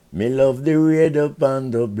Me love the red up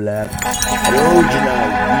and the black. The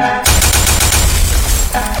original beat.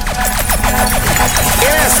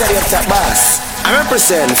 Yes, I am top boss. I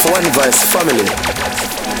represent for One Voice family.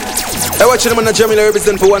 I watch them on the Jamila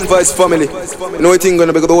represent for One Voice family. You know what thing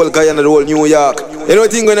gonna be the whole guy and the whole New York. You know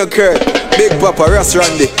what thing gonna occur? Big Papa, Ross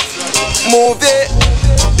Randy. Move it,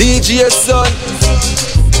 DJ son.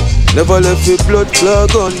 Never left the blood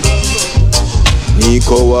clog on.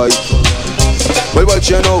 Nico White. Well, watch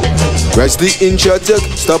you now. Press the inch attack.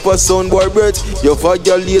 Stop a soundboard breath. You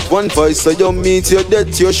violate One Voice, so you meet your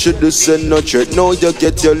death. You should send no threat. Now you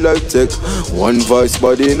get your life tech. One Voice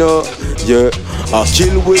body now. Yeah. I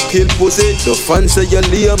chill with kill pussy. The fans say you're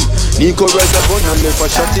lame. Nico rise a gun and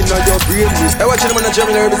never shot in your brain. I watch them on the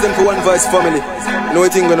German represent for One Voice family. You know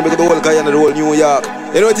what thing gonna be the whole guy and the whole New York.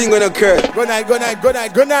 You know what thing gonna occur? Good night, good night, good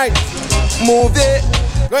night, good night. Move it.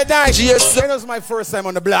 Good night. Yes. It was my first time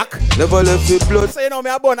on the block. Never left the blood. So you know me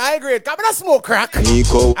a bun high grade. Come on, smoke crack.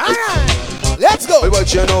 Nico. Alright. Let's go. Well,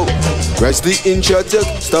 watch you now. Press the inch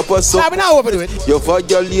attack. Stop us up. Now we now overdo it. You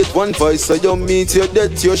violate One Voice, so you meet your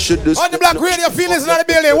death. You should do. On the block radio, feelings in the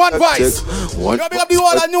building. One Voice. One. You big up the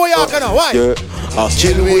whole of New York, you know. Why? Yeah. I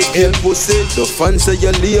chill with kill pussy. The fans say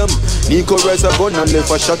you're lame. Nico rise a gun and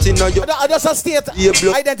never shot in your. Just a state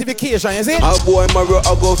identification, you see? A boy marrow,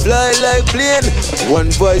 I go fly like plane.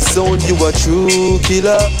 One Voice sound, you a true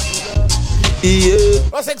killer. Yeah.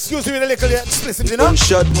 Just excuse me with a little explicit, you know? One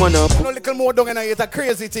shot man up. You know, little more down in here, the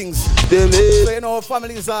crazy things. Them So, you know,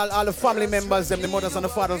 families, all the family members, them, the mothers and the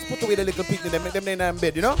fathers, put away the little picnic, them in their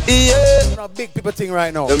bed, you know? Yeah. You know, big people thing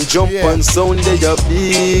right now. Them jump and sound, they are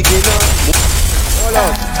big enough. Hold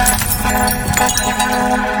on.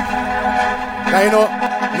 Now, you know,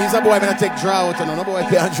 me's a boy gonna take draw out, you know, no boy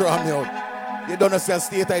can't draw me out. You don't know, say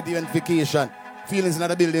state identification. Feelings in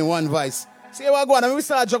the building, One Voice. See what go on, and we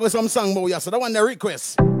start juggle some song about you, so that one the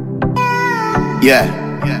request. Yeah.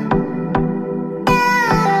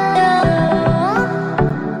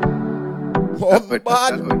 Oh,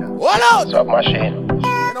 bad. Hold out. Stop machine.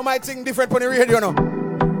 You know my thing different on the radio, you know.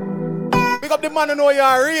 Pick up the man who know you're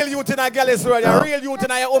a real youth in a gallus world, you're a real youth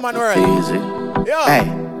in a woman world. Easy. Yeah. Hey.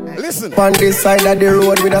 Listen. On this side of the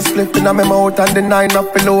road with a split in my mouth and the 9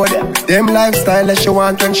 up below. Them lifestyle that she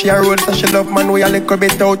want when she a road, so she love man we a little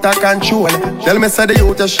bit out of control. Tell me say the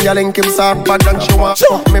youth she a link him soft bad and she want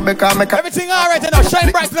fuck me because me everything alright enough,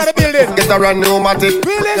 shine bright in the building. Get her a pneumatic.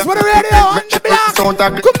 Feelings for the radio on the block. Come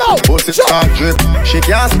now. Pussy start drip. She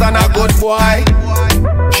can't stand a good boy.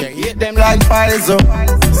 She hit them Like piles up.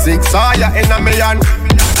 6 are ya in a million.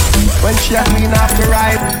 When she a clean off the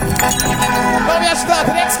ride. Now we are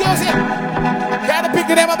starting, excuse you. Gotta pick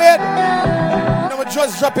the name of it. Now we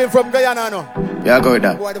just dropping from Guyana now. Yeah, go with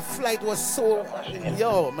that. Boy, the flight was so...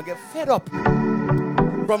 Yo, I get fed up.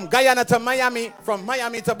 From Guyana to Miami, from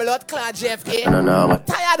Miami to Blood Clot JFK. No, I'm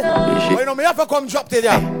tired. But you know, me have to come drop to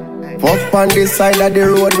you. Up on this side of the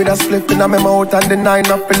road with a split in my mouth and the 9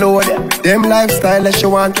 up below. Them lifestyle that she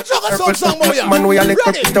want. Man, we a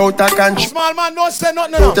little bit out of control. Small man, don't say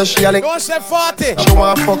nothing no. Don't say 40. She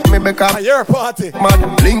want fuck me because your party.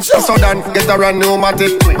 Man, links to Sudan, get her a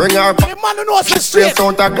pneumatic. Bring her the man who knows the straight.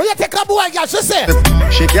 When you take a boy, girl, she say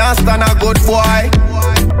she can't stand a good boy.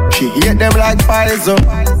 She hate them like piles up.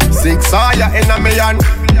 6 are ya in a million.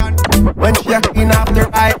 When she a clean off the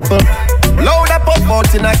rifle. Load up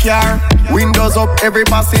out in a car. Windows up, every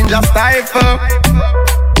passenger stifle.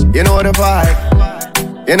 You know the vibe.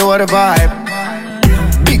 You know the vibe.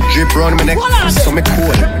 Big drip round my neck, so me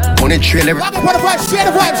cool. On the trail every. Share the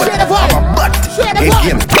vibe. Share the vibe.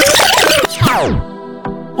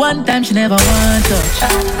 One time she never want touch,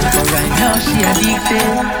 but right now she addicted.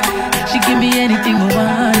 She give me anything we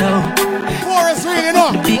want, oh. Forest really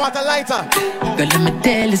know. You want a lighter? Girl, let me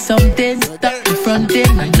tell you something. Stop in front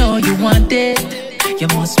end, I know you want it. You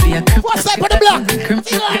must be a criminal. What's that on the block?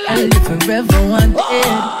 I'll live forever want it.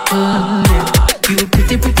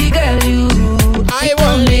 You pretty girl, you. I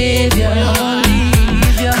won't leave you.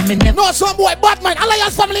 No, some boy, Batman,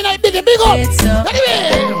 Alliance family night, big up. Anyway.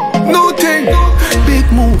 No thing,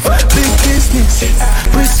 big move, big business.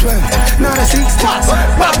 Wristwell, not a 60.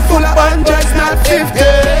 Back full of hundreds, not 50.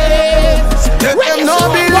 Let them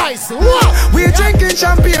know be nice. We're drinking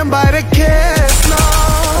champagne by the case now.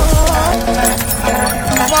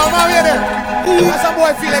 Mama, you there? Some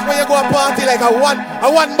boy feel like when you go a party like a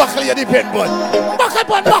one buckle you depend on.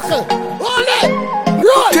 Buckle. Hold it.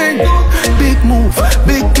 Roll. Thing, big move,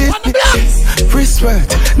 big business. Wristwell,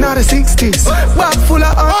 not a 60s. Back full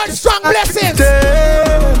of hundreds. Strong blessings.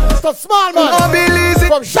 Stop small man. No be lazy.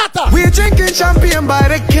 From Shatter. We're drinking champagne by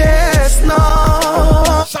the case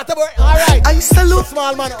now. Shatter boy, alright. Salute.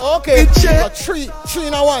 Small man, okay. So three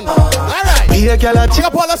in a one. Alright. Here, girl, I Check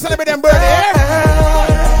up all the celebrate them birthday.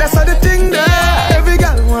 That's how the thing there. Every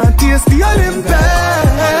girl want taste the Olympus.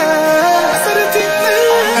 That's how the thing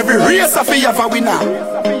there. Every race of you have a winner.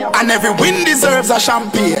 And every win deserves a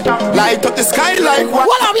champagne. Light up the sky like what?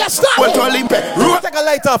 What have you started? Well, to Olympic. Take a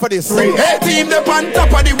light off of this. Hey team, they on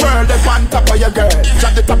top of the world, they on top of your girl.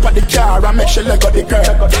 Drop the top of the car and make sure leg of the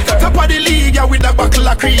girl. Top of the league, yeah, with a buckle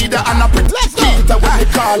of creed and a pretty keeter with the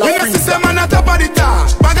call of free. System on the top of the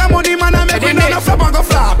top. Bag of money, man, I make it on the flop and go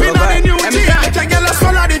flop. In the new team, I can get us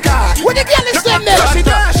for the car. What the girl is them there? What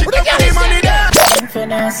the girl is them there?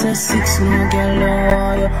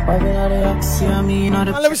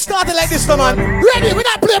 Let me start it like this, no, man. Ready? We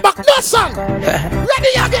not play back no song.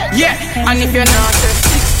 Ready again? Yeah, and if you're not a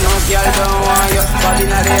six, no girl don't want you. Body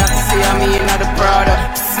not the Oxy, I mean not the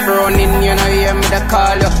product. Running, you know, hear me the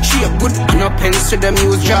call you. She a good and no pens to the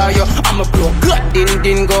muse draw you. I'm a blow good,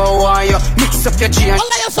 din go on you. Mix up your G and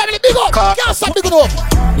Allah, your family big up. Can't stop big up.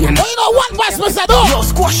 You know one voice was said, oh. Yo,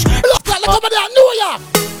 squash. Look like over there, New York.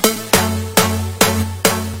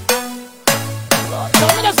 So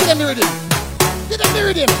let's get them the rhythm. Get them the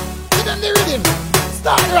rhythm. Get them the rhythm.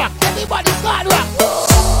 Start rock. Everybody start rock.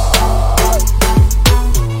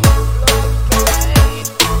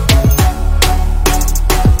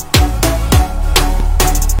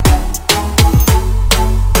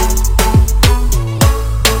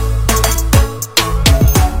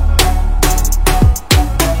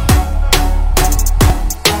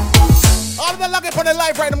 All of the log up on the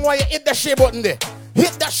live right now while you hit the share button there.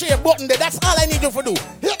 Hit that share button there. That's all I need you to do.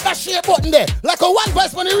 Hit that share button there. Like a one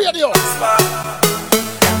voice on the radio.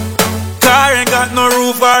 Car ain't got no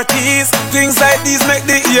roof or keys. Things like these make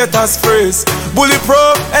the haters freeze.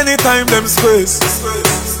 Bulletproof anytime them squeeze.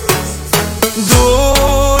 Do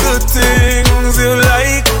the things you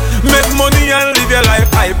like. Make money and live your life.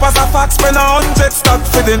 I pass a fax, spend 100 stock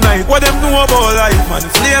for the night. What them know about life, man?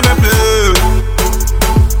 Flame and blue.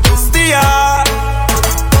 Steer.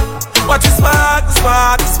 Watch it spark,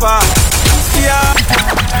 spark, spark. Yeah.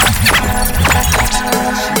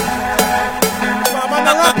 Man,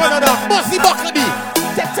 I'm up on that. Bossy Buckleby.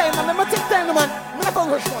 Take time, man. I'm take time, man. I'm not going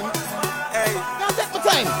to rush one. Hey. Now take my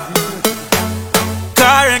time.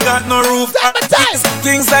 Car ain't got no roof. Take my time.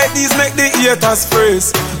 Things like these make the haters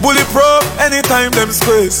freeze. Bulletproof anytime them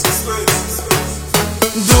squeeze.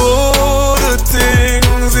 Do the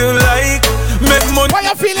things you like. Make money. What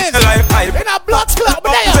you feeling? Life hype. In a blood clot,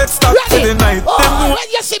 but there. Let's start for the night. Oh, when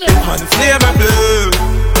you see me. Man, flame and blue.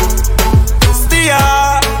 Steer.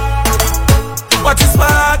 Watch it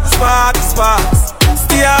spark, spark, sparks.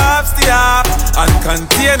 Steer up, and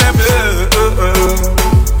contain them blue.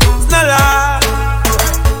 Snella.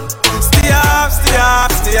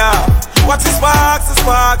 Steer up. Watch it spark,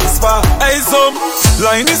 spark. Hey, some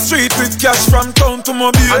line the street with cash from town to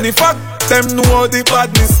mobile. And if I them know the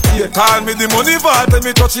badness here. Call me the money vault, let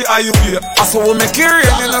me touch it, how you pay. I saw we make it rain,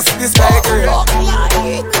 and I see this like rain.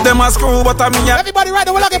 Them a screw, but I mean ya. Everybody right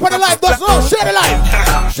now, we're looking for the live. Don't know, share the live.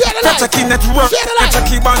 Share the live. Catch a key network, Share the live. catch a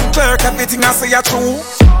key bank clerk, everything I say a true.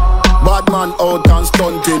 Bad man out and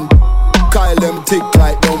stunting. Kyle them tick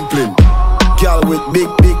like dumpling. Girl with big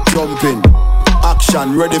jumping.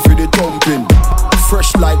 Action ready for the thumping.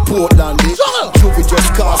 Fresh like Portland. Juvie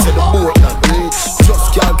just cast at the Portland.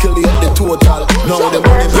 Just calculate the total. Now the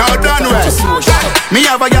money. Yo, done right. Me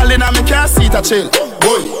have a gal in and me can't see it a chill.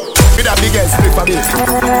 Boy, with a big head split for this.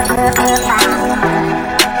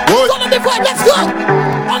 Boy. Come on, before let's go.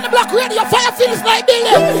 On the block radio, fire feels like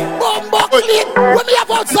building. Bomb clean. When me have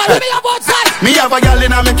outside, Me have a gal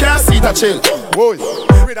in and me can't see it a chill. Boy,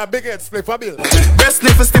 with a big head split for bill. Best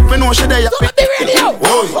sniff stick, me know she there. Come on, the radio.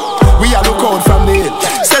 Boy, we are look out from the hill.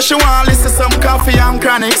 Say she want listen some coffee and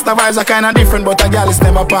chronics. The vibes are kinda different, but a gal is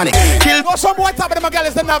never panic. Kill. No, some boy top of them a gal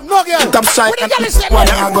is them have no girl. Top strike. What the gal is them?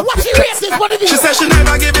 What she race is? What it is? She said she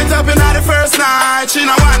never give it up in the first night. She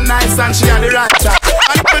know one night and she had the right time.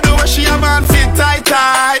 I never do what she have on fit tight.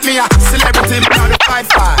 Me a celebrity now the fight.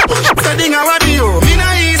 Said ding I what do you? Me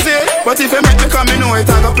not easy, but if you make me come, me know it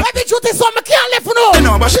I go. Let me truth is some me can't left for no. You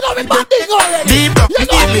know, but she know me bad thing already. Deep down,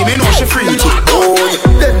 me know she free. Oh,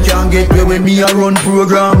 them can't get me when me a run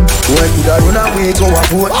program. When could I run away go a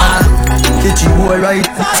vote man? The boy right,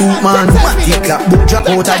 suit man. Matic like book drop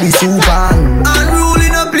out of the soup man. Unruly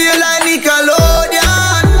no play like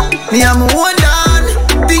Nickelodeon. Me a my own dan.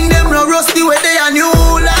 Think them no rusty where they a new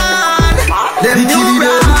land. Them new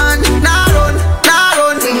brand. Nah run.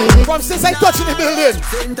 From since I touching the building.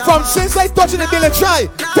 Try.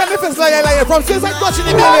 Tell me if it's like. From since I touching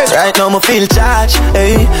the building. Right now, I feel charged,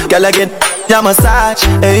 hey. Girl, I get your massage,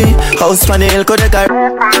 hey. House from the hill, could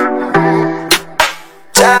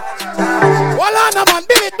charge. Hold on, man,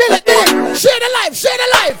 build it. Share the life. Share the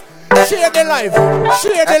life.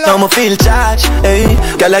 Now me feel charged, hey.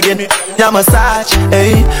 Girl again, yeah massage,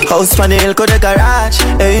 hey. House from the hill, go the garage,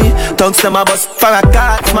 hey. Tongues to my bus for a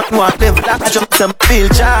car. Man want live like I just feel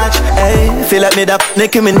charged, hey. Feel like me that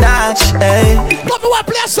Nicki Minaj, hey. Come on,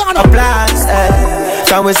 play a song. A blast, hey.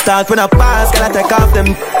 From we start when I pass, gotta take off them.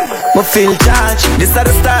 Me feel charged. This is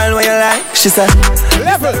the style where you like. She said,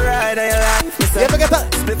 level. Ride of your life. You ever get that?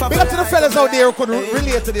 Big up to the fellas out there who could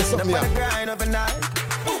relate to this something here.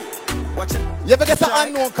 You ever get an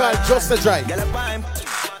unknown call just to drive? And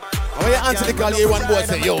when you answer the call, you hear one boy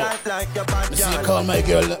say, yo, I see you call my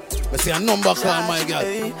girl. I see a number call my girl.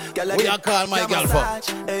 Who you call my girl for?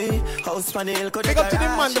 Big up to the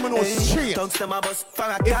man that knows straight.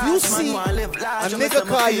 If you see a nigga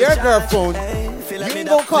call your girl phone, you ain't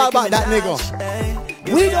gonna call back that nigga.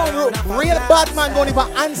 We don't, real bad man don't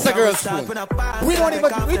even answer girls' phone. We don't, you know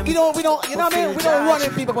what I mean? We don't run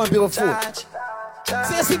in people on people's phone.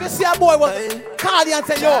 See, if you see a boy, call you and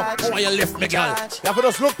tell you, oh, you left me, girl. You have to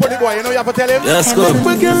just look for the boy, you know, you have to tell him. Let's go.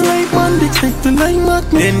 My girl like bandit, take the line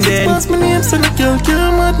at me. Pass my name, so the girl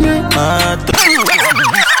can't mad me.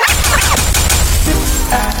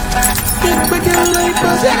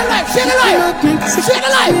 Share the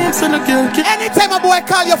life. Anytime a boy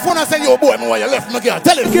call your phone and say, yo, boy, you left me, girl.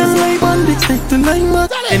 Tell him. Girl like bandit, take the line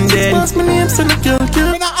at me. Pass my name, so the girl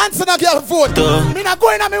can't. Me not answer the girl phone. Me not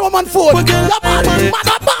going on my woman phone.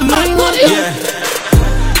 Yeah.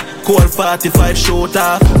 Cold 45 shoot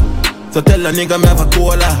off. So tell a nigga me have a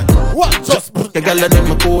cola. What? Just the girl let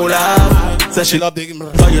me cool off. Say she love the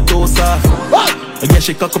how you too soft. Again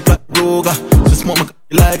she cock up like Ruger. She smoke my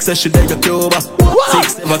like say she there your Cuba.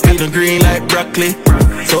 6'7" feeling green like broccoli.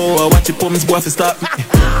 So I watch your pumps boy if you stop me.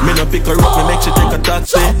 Me no pick her up, me make she take a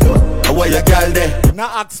taxi. Why your girl there? Now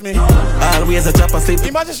ask me. Always a chopper sleep.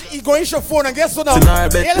 Imagine she going to your phone and guess what now?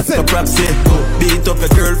 Hey, listen. Beat up your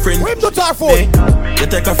girlfriend. Where do her phone? You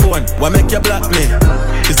take her phone. Why make you block me?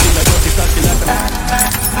 She see like dirty cocky like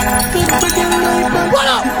what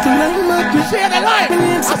up? Share the life.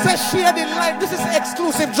 I said share the life. This is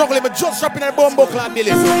exclusive juggling. But just dropping a bomb club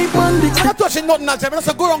billion. I'm not touching nothing else. I'm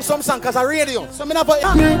not go on some song because I radio. So I'm not for a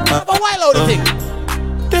while out the thing.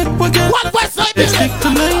 One voice like this.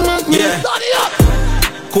 Yeah.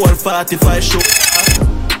 Cold 45 show.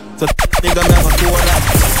 So nigga me have a cola.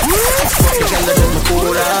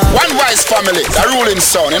 One Voice family, the ruling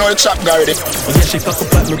sound. You know the chap guy already. Yeah, she cock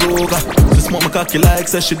up like me Ruger. She smoke my cocky like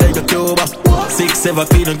say she there your Cuba. 6'7"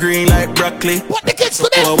 feeling green like broccoli. What the kids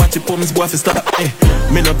today? Oh, watch your pumps boy if you stop me.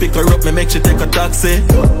 Me no pick her up, me make she take a taxi.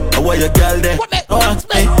 Why your girl there?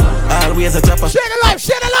 Always a chopper. Share the life,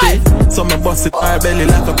 share the life. So me bust it her belly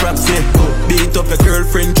like a proxy. Beat up your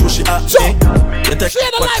girlfriend till she at me.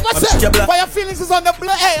 Share the life, I said. Why your feelings is on the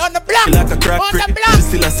block? Hey, on the block. Like a crack on the block. She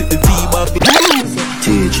still a sit the T-bag.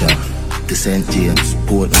 Teacher, the St. James,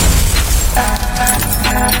 Portland.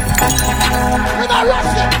 We got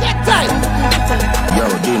rush it, get tight. Yo,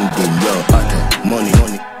 din, yo, ato. Money,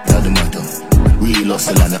 not the matter. Real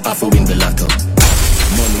hustle and I have to win the lotto.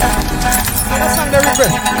 Money. That's on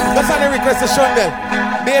the request to Shondell.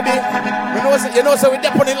 Baby, you know so we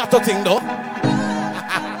dep on the lotto thing though.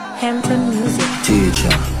 Hampton Music.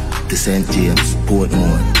 Teacher, the St. James,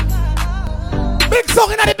 Portland. Big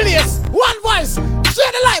song in the place. One voice.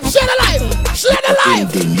 Share the life, share the life, share the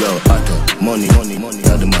life. Din, yo, ato. Money, not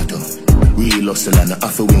the matter. Real hustle and I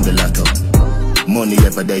have to win the lotto. Money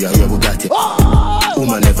ever there, yeah, we got it.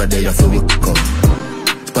 Woman ever there, so we come.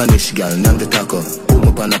 Spanish girl, name the taco. Put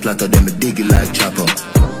up on a platter, then me dig it like chopper.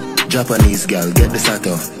 Japanese girl, get the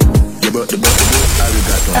sato. You brought the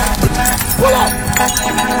arigato. Pull up.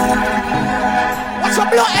 What's your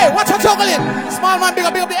blood? Hey, what's your juggling? Small man, big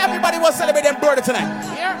up. Everybody was celebrating birthday tonight.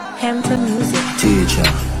 Here? Hampton Music. Teacher,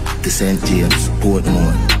 the St. James,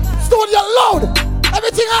 Portmore. Studio loud.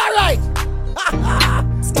 Everything alright.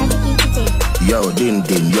 Yo, din,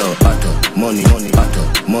 yo, ato. Money, ato.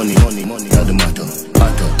 Money, not the matter.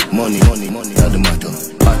 Ato. Money, not the matter.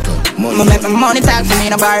 Ato. Money. Make my money talk for me,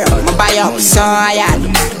 no borrow. My buy up, so I had.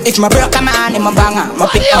 If my broke, I'm on in my banger. My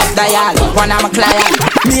pick up dial. One of my client.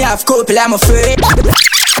 Me have couple, I'm afraid.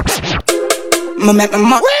 Me make my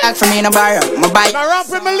money talk for me, no borrow. My buy. Now rap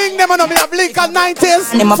with me link them, and me have link on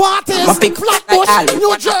 90s, 40s, my pick Flatbush,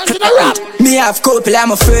 New Jersey, the rap. Me have couple,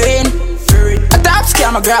 I'm afraid. A top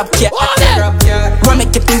scam, a grab cat. What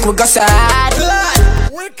make you think we got sad?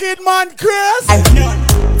 Wicked man, Chris.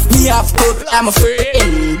 Me have couple, I'm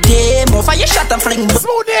afraid. Damn, off you shot and fling.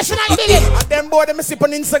 Smooth Nation, I did it. And them boy, them sip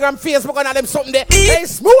on Instagram, Facebook, and all them something there. Hey,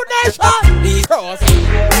 Smooth Nation. Cross.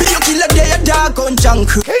 Be your killer there, dog on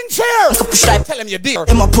junk. King Chair. Tell him you dear.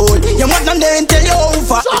 In my pool, your man on there and tell you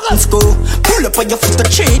over. Let's go. Pull up on your foot to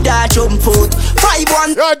trade that jump foot.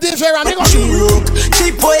 5-1. Yo, DJ Ram,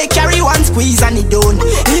 cheap boy carry one squeeze and it done.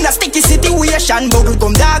 In a sticky situation, bubble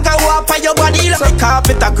gum dog go up on your body like a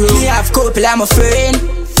carpet a groove. Me have couple, I'm a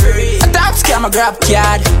friend. A top scam, a grab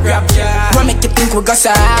card. What make you think we got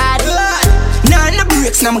sad? None of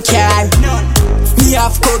breaks, no my car. Me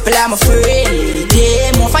have couple, I'm a friend.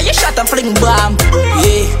 Damn, off you shot and fling bomb.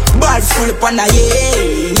 Yeah, ball full up on the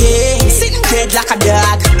yeah. Sitting dead like a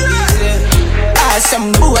dog.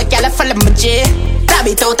 Some boy girl follow my J. Tab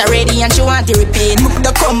it out already and she want to repeat. Move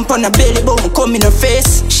the comp on the belly, but come in her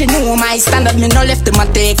face. She know my standard, me no left to my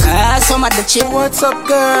take. Some of the chick. What's up,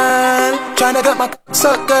 girl? Tryna get my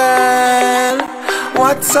suck, girl.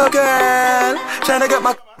 What's up, girl? Tryna get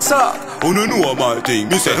my suck. Oh no, no, my thing.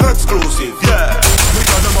 Me say exclusive, yeah.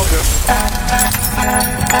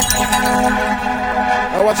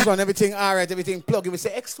 I watch it on everything, alright, everything plug. We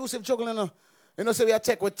say exclusive juggling, you know, so we are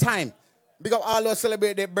check with time. Big up all those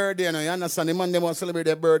celebrate their birthday, you know, you understand? The man, they want to celebrate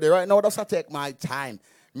their birthday. Right now, that's I take my time.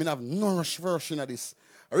 I mean, I have no rush version of this.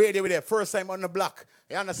 Radio with their first time on the block.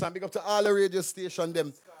 You understand? Big up to all the radio station,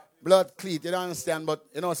 them blood cleat, you don't understand? But,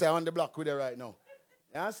 you know, say I'm on the block with it right now.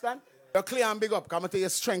 You understand? You're clear and big up. Come and tell you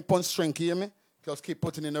strength upon strength, you hear me? Just keep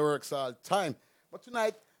putting in the works all the time. But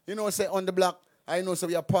tonight, you know, say on the block, I know, so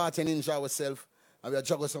we are partying, enjoy ourselves, and we are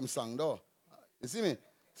juggle some song, though. You see me?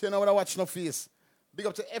 So you know when I watch no face. Big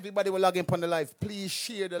up to everybody who log in on the live. Please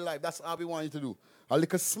share the live. That's all we want you to do. A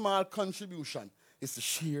little small contribution is to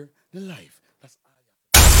share the live. That's all you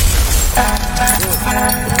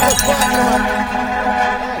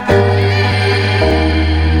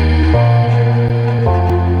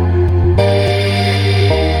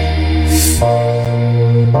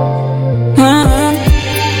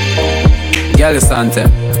Girl, it's Santa.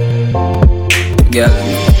 Girl,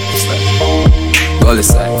 go this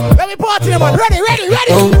side. Let me party, man. Ready.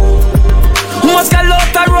 Most girl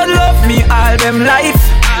love to road love me all them life.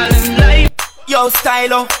 Yo,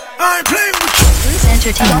 stylo. I ain't playing with you. This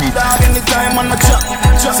entertainment. Dog anytime on my chop.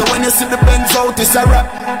 So when you see the Benz out, it's a rap.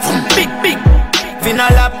 Big. Finna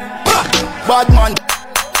lap. Bad man.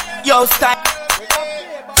 Yo, style.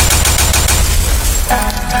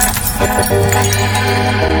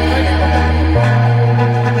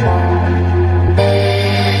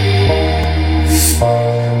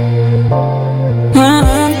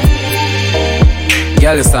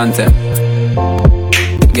 Girl, it's Santa.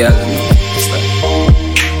 Girl,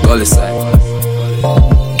 go this side.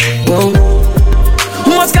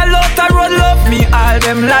 Most girl love to road love me all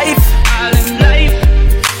them life.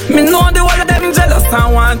 Me know the whole of them jealous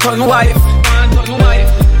and want on wife.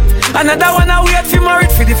 Another one I wait for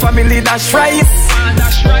married for the family that's right.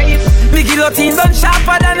 Me guillotine done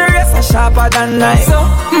sharper than the rest and sharper than knife. So,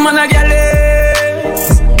 man a girl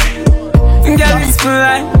is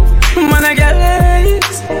fly. Man a girl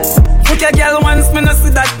is. Fuck a girl once, me no see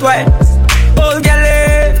that twice. Old girl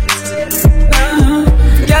is.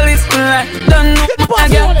 Girl is fly. Don't know man a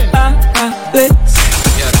girl.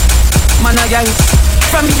 Man a girl is.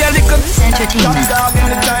 From the girl come. This entertainment. Dog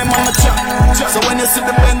anytime on the chop. So when you see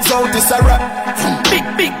the Benz out, it's a rap.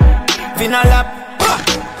 Big. Finna lap.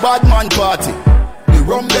 Bad man party. The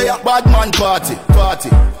rum there, bad man party.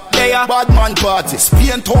 There, bad man party.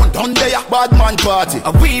 Spain town down there, bad man party.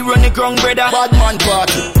 We run the ground, brother. Bad man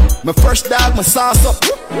party. My first dog, my sauce up.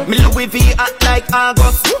 Me Louis V act like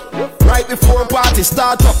August. Right before party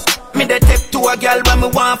start up. Me the take to a girl when me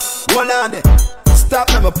want. Hold on there. Stop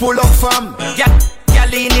me, me pull up fam.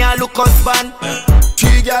 Girl in here look husband.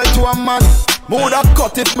 3 girl to a man. Mood a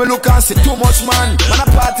cut if me look and see too much man. Man a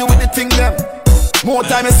party with the thing them. More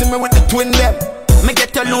time you see me with the twin them. Me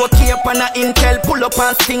get a low key up on a intel. Pull up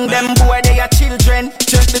and sting them. Boy, they are children.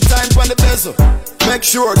 Check the time on the bezel. Make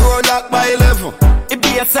sure door lock by 11. It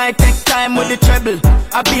be a side take time with the treble.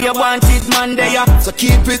 I be a wanted man there. So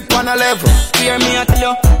keep it on a level. Hear me at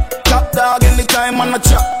you. Top dog anytime on the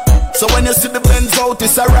chop. So when you see the Benz out,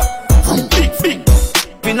 it's a rap. Big.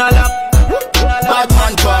 Finna lap. Bad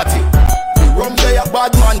man party. Rum there,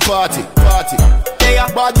 bad man party. There,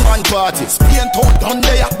 bad man party. Spain town down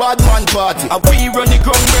there, bad man party. We run the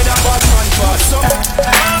ground, brother. Bad man party. So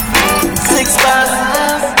 6 bars.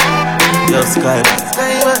 Yo, Sky.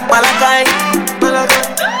 Malachi.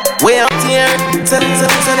 Way up here. Send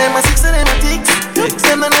them a 6 and them a 6. tactics.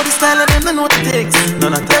 Them don't know the style and them don't know the tricks.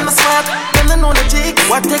 None of them are smart, them don't know the tricks.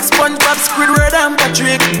 What takes SpongeBob, Squidward and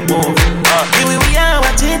Patrick? Move. Here we are,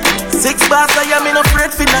 watch it. 6 bars, I am in a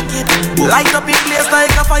afraid for knock it. Light up in place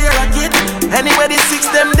like a fire rocket. Anybody 6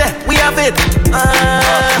 them there, we have it.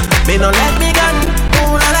 Me no let me gun.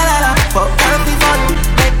 Ooh la la la la. Fuck can't be fun.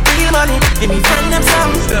 Make real money. Give me friend them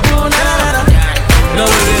songs. Ooh la la la la. No,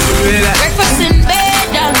 breakfast in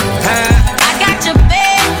bed, I got your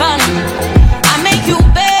bed fun. I make you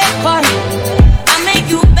bed fun. I make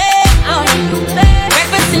you bed fun.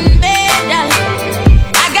 Breakfast in bed,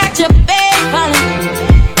 I got your bed fun.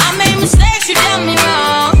 I made mistakes, you done me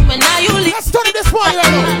wrong, but now you leave. Let's start this one,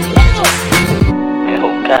 right now. Yo,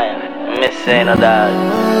 kind, missing a dog.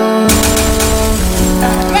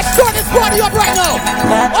 Let's start this party up right now.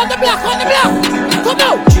 On the block, on the block. Come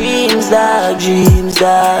on. Dreams, dog,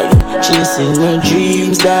 chasing my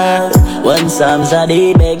dreams, dog. One Psalms a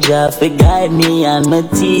day beg Jah for guide me and my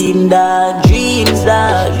team, dog. Dreams,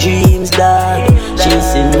 dog,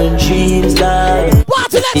 chasing my dreams, dog.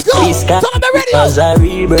 Party, let's go. Tell them they're ready. Cause I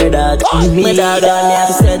rebirth, dog. Me, dog, and me have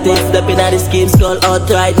to set it. Stepping at the scheme, skull out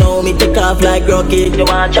right now. Me take off like rocket. You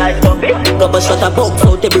wanna try to stop it? Couple shot a box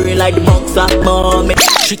out the brain like the box of mommy.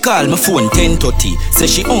 She call my phone 10:30. Say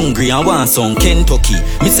she hungry and want some Kentucky.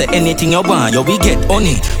 Me say anything you want, you we get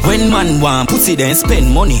honey. When man want pussy then spend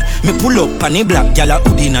money. Me pull up on the black gyal a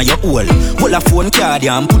hood inna your hole. Hold a phone card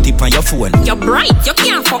and put it on your phone. You're bright, you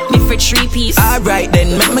can't fuck me for 3 piece. Alright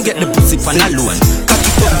then, make me get the pussy on a loan.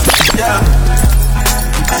 Cock it up. Yeah.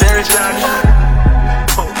 Serious dog.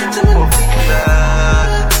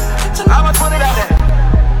 How much money that there?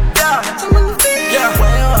 Yeah.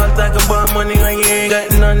 Why you all talk about money when you ain't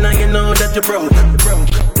got none? Now you know that you're broke.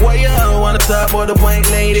 Why you all wanna talk about the white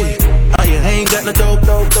lady? Oh, you ain't got no dope.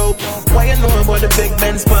 Why you know about the big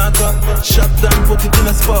Ben spark up? Shut down, put it in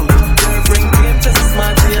a spot. Bring game to the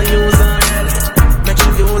smart to your user. Make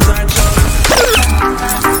sure you use our job.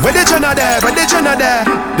 Where the Jenna there, where the Jenna there?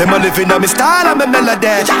 Them a living on me style and me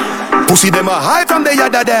melody. Pussy them a high from the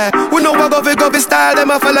yada there. We know what go style, them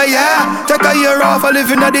a fella, yeah. Take a year off, a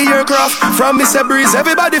living at the aircraft. From Mr. Breeze,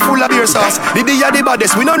 everybody full of beer sauce. The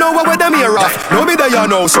baddest, we don't know what them here off. No me that you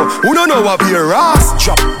know, so who don't know what beer ass.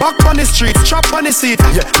 Drop back on the street, chop on the seat.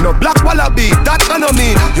 Yeah, no black wallaby, that I know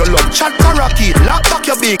me. Your love chat karaoke, lock back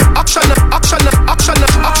your beak. Action.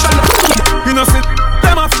 You know sit,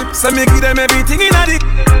 them a flip, so me give them everything in a dick.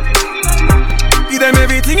 Give them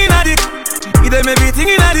everything in a dick. Give them everything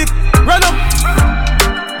in a dick. Run up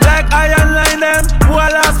like iron line them. Who a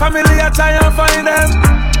lost family, I try and find them.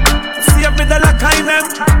 See if me the lock in them.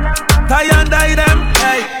 Tie and die them.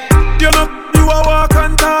 Hey, you know you a walk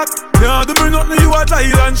and talk. Yeah, do me nothing, you a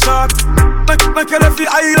Thailand shark. Like you left the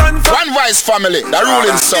island. One Voice family, the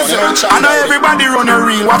ruling son. I know everybody run a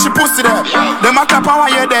ring, watch your pussy there. Them a clap and while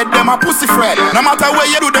you're dead, them a pussy fret. No matter what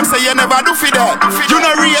you do, them say you never do for that. You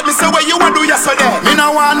know rate me, say what you want do yesterday. Me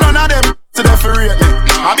no want none of them to deferate me.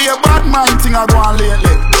 I be a bad mind thing I go on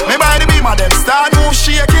lately. Me by the beam of them start move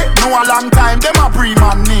shake it. No a long time, them a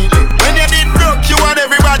pre-man need it. When you did broke, you and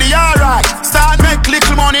everybody alright. Start make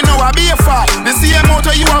little money, now I be a fight. The same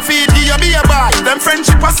motor you a feed, you be a buy. Them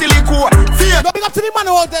friendship a silly cool. Go big up to the man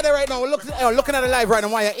who out there right now. Looking at the live right now.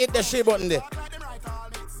 Why you hit the share button there?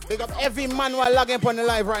 Big up every man who are logging up on the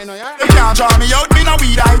live right now, yeah? You can't draw me out, me no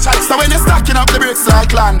weed I chat. So when you're stacking up the bricks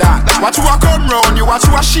like London, watch you a come round, you watch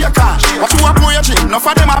you a shake on. Watch you a pour your drink, no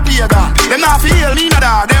for them a pagan. Them not feel me no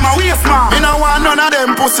dog, them a waste man. Me no want none of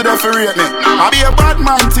them pussy to rate me. I be a bad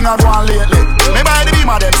man thing I go on lately. Me by the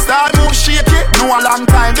beam of them start move shake it. No a long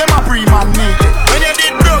time, them a pre-man need it. When you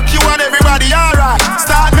did broke, you and everybody alright.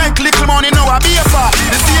 Start make little money, now I be a fat.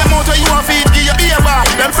 The same motor you a feed, give you be a buy.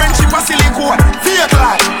 Them friendship a silly cool, fake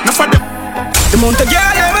like. No for them. The amount of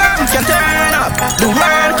girl ever can turn up the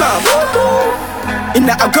World Cup. In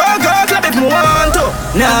the go-go club if you want to.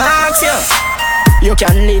 Now ask you. You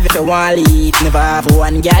can live if you want to leave. Never have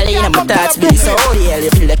one girl in my thoughts be so real. You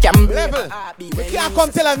feel like I'm level. We can't come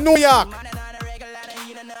till New York.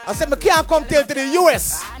 I said we can't come till to the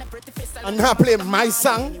US and not play my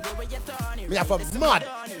song. Me have a mad.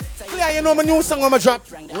 Play, you know my new song on my drop.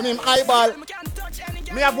 My name Eyeball.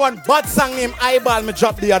 Me have one bad song named Eyeball me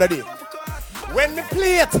drop the other day. When me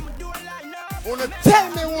play it, wanna tell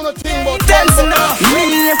me wanna think about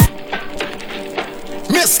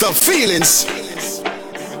Mr. Feelings.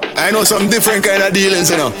 I know some different kind of dealings,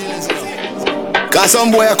 you know. Cause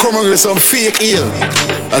some boy are coming with some fake heel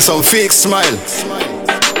and some fake smile.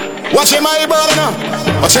 Watch him eyeball, you know.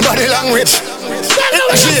 Watch him body language.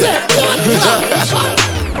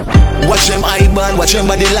 Watch them eyeball, watch them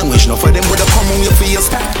body language. No for them would have come on your face.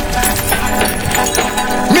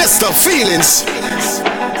 Mr. Feelings.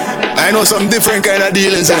 I know some different kind of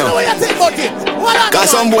dealings, you know. Cause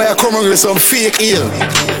some boy are coming with some fake heel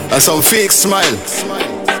and some fake smile.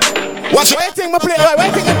 Watch it. Why you think I play? Why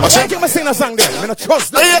you think I sing a song there? I don't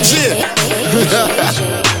trust them.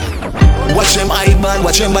 Watch them eyeball,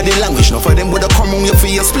 watch them body language. Now for them would come on your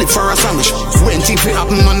feet, split for a sandwich. When things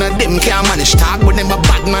happen, none of them can manage. Talk with them a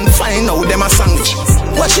bad man, find out them a sandwich.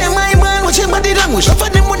 Watch them eyeball, watch them body language. Now for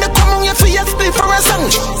them would come on your feet, split for a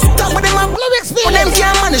sandwich. Talk with them a lyrics, them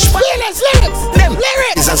can't manage. Them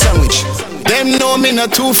lyrics is a sandwich. Them know me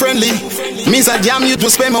not too friendly. Me's a jam you to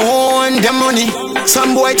spend my own damn money.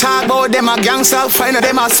 Some boy talk about them a gangster, find out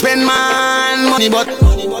them a spend man money, but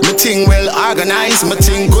me thing well organized, me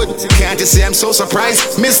thing good. Can't you see I'm so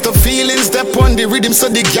surprised? Mr. Feelings step on the rhythm, so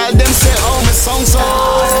the girl them say, oh my song so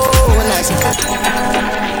nice.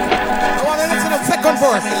 I wanna listen to the second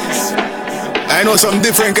verse. I know some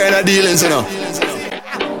different kind of dealings, you know.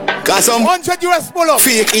 Got some 100 US pull up.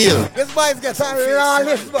 Fake heel. This boy's getting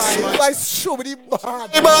lawless, boy. This boy's show me the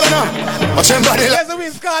bad. Hey, ball now. Watch them body. There's a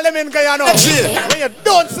way call them in Guyana. When you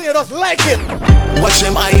don't see it, just like it. Watch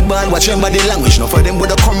them eyeball, watch them body language. Now for them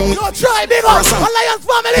would come on. Yo, try big up. Alliance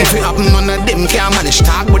family. If it happen, none of them can manage.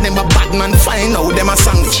 Talk with them a bad man, find out them a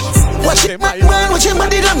sandwich. Watch them eyeball, watch them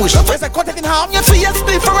body language. Now for them cut it in half. You feel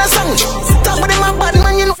split for a sandwich. Talk with them a bad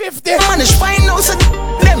man, you know 50. Manage, find out so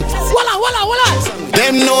them. Voila.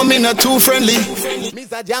 Them know me not too friendly.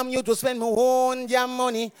 Mr. Jam you to spend my own jam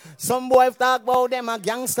money. Some boy talk about them a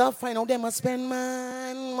gangster, find out them a spend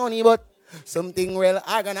man money, but something well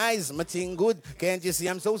organized, my thing good. Can't you see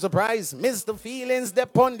I'm so surprised? Mr. Feelings they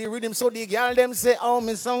pon the rhythm, so the girl them say, oh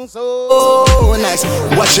me song so nice.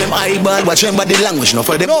 Watch them eyeball, watch them body language. Now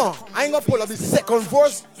for them. No, I ain't gonna pull up the second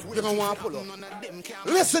verse. You're gonna wanna pull up.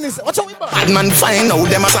 Listen, this watch out with bad man find out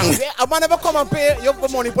them a song. Yeah, a man never come and pay you for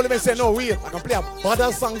money. Pull him and say no, wait, I can play a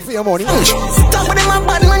better song for your money. Talk with them a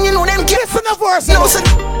bad man, you know them. Listen the verse. No, so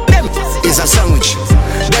them is a sandwich.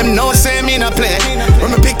 Them no say me no play.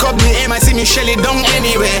 When me pick up me aim, I see me shell it down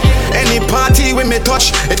anyway. Any party when me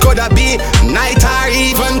touch, it coulda be night or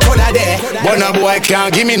even coulda day. But no boy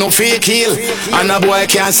can't give me no fake heel, and no boy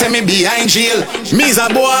can't send me behind jail. Me's a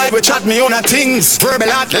boy we chat me on a things.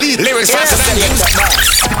 Verbal athlete, lyrics faster than you.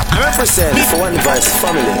 I represent for One Voice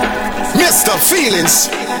family. Mr. Feelings.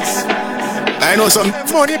 I know some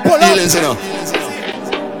money pull up. Feelings, you know.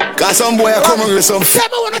 Got some boy coming with some fake.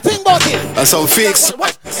 Wanna think about it. And some fakes.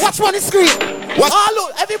 Watch on the screen. What? Oh,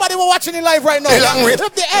 look, everybody we're watching it live right now.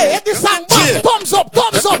 If the song, thumbs up.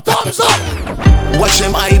 Watch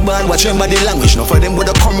them eyeball, watch them body language. Now for them would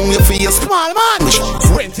come on your face. Small man.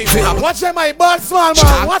 Watch them eyeball, small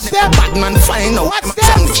man. Watch them. Bad man find out. Watch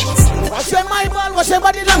them. Watch them eyeball, watch them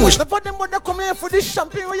body language. Now for them would come here for this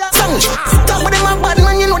champagne. Sandwich. Talk with them a bad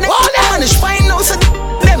man, you know them. Manage find out so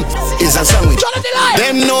them is a sandwich.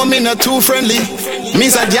 Them know me not too friendly.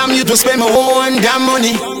 Me's a jam you to spend my own damn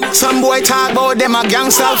money. Some boy talk about them a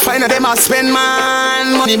gangster, find out them a spend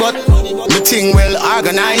man money, but me thing well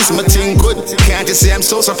organized, me thing good. Can't you see I'm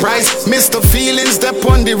so surprised? Mr. Feelings step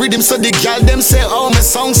on the rhythm, so the girl them say, oh my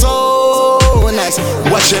song so nice.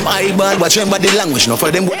 Watch them eyeball, watch them body language. Now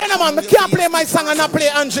for them. Yeah, man, I can't play my song and not play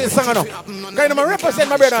Andre's song. No, kind of represent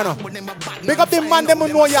my brother. No, big up the man them who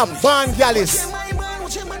know you're band gallus.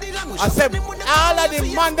 I said, all of the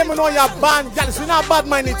man them who know you're band gallus. We not bad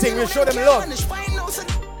mind anything. We show them love.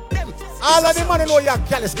 All of the man who know you're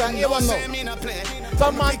gallus. Can you ever know?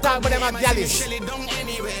 Some man talk about them as gallus.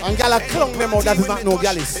 And gala clunk them out that is not no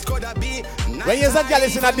gallus. When you're a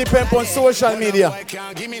gallus, you not depend on social media.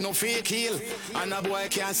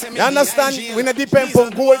 You understand? We not depend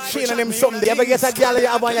on gold chain and them something. You ever get a gal you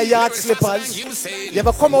have on your yard slippers? You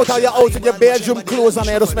ever come out of your house with your bedroom clothes and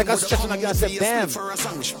you just make a stretch and you say, damn,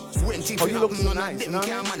 oh, you look so nice, you know?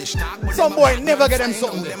 Some boy never get them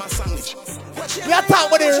something. We are talking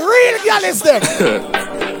about the real gallus there.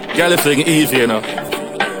 Gallus thing easy, you know.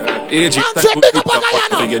 It's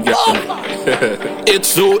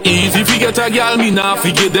so easy to get a gal, me now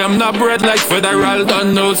forget them not bread like Federal.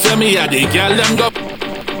 Don't know, send me a the gal them go.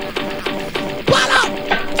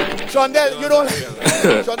 Shondell, you don't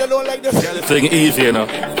Shondell don't like this. Gallus thing easy, you know.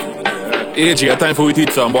 AJ, a time for we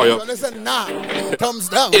teach some boy up. Listen, nah, thumbs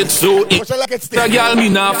down. It's so easy. The girl me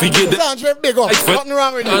now forget them. Big up. Nothing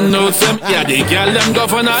wrong with you. I know some, yeah, the girl them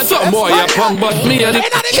governor. Some boy a punk, but me a the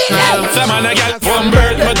some man a girl from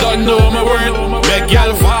birth, me don't know my word. Make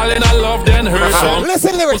girl fall in love, then hurt. some.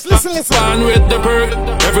 Listen lyrics, listen. Fun with the perk.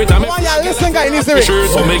 Every time why y'all listen, guy, in his lyrics.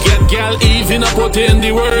 So me get gal easy, not put in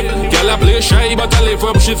the work. Gal a play shy, but I live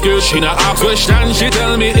up shit good. She not ask question, she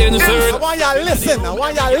tell me insert. Why y'all listen?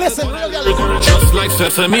 Just like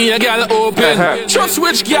sesame, a gal open. Just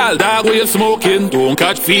which gal, dog, we smoking. Don't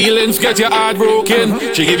catch feelings, get your heart broken.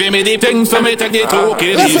 She giving me the things, so me take the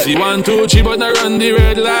token. Easy 1, 2, 3, but not run the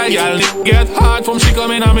red light. Gal get hard from she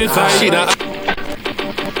coming on me side. She not.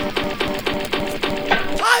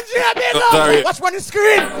 Sorry. Watch on the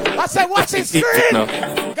screen. I said watch the screen.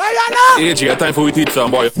 Guyana. Hey, you time for we teach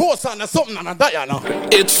some boy. Force on something and that, you know.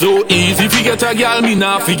 It's so easy if you get a gal, me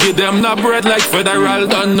now forget them not bread like Federal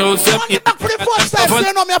don't know. Back for the first time,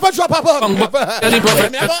 say no, me have a drop a bomb. Some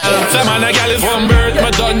man a gal is from birth,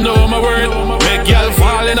 me don't know my word. Make gal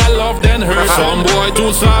fall in love, then hurt. Some boy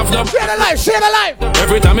too soft, no. Share the life.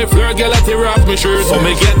 Every time I flirt, gal at the rap me shirt. So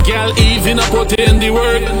me get gal easy, not put in the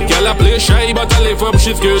word. Gal a play shy, but I live up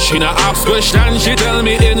shit good. She not ask question, she tell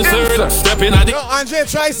me insert. Step in at the. Yo, Andre,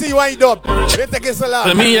 try see wind up. They take it so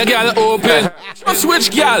loud. Me a gal open. Switch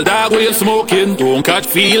gal, dog, we smoking. Don't catch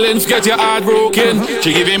feelings, get your heart broken.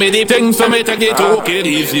 She giving me the things, so me take the token.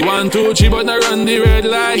 Easy 1, 2, 3, but not run the red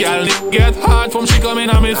light. Gal get hard from she coming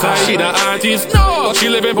on me side. She the artist, no, she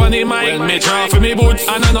living on the mic. Me try for me boots,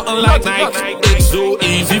 and I nothing like night. It's so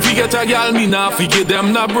easy if you get a gal, me now forget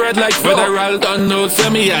them not bread like Federal don't know. Say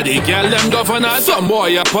me a the gal, them governor. Some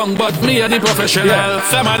boy a punk, but me a the professional.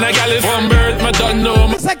 Some man a gal is from birth, me don't know.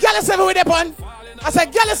 I said gal is living with the pun. I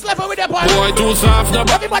said gal is living with the pun. Boy too soft, no.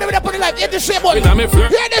 Everybody with the pun in life, hit the shea button.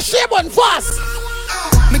 Hit the shea button fast.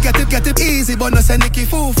 Me get it easy, but no say Nicky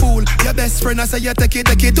fool. Your best friend, I say you take it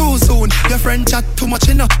too soon. Your friend chat too much,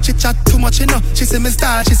 you know. She chat too much, you know. She say me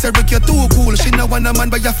style, she say Rick, you're too cool. She know one a man,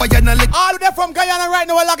 but you fire no lick. All of them from Guyana right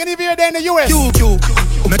now are locking in here in the US. QQ.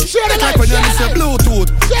 Share the life, share the life. Bluetooth.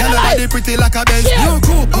 Share the life. Pretty like a Benz. You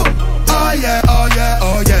cool. Oh yeah.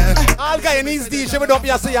 All Guyanese DJ with up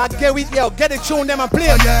here, so you get with you, get it tune them and play.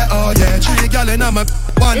 Oh yeah. 3 gal in a one.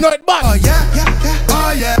 You know it bad. Oh yeah.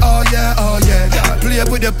 Play up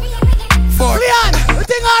with the 4. Leon, the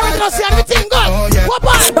thing original, see the thing good. What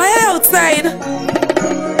part? Buy outside.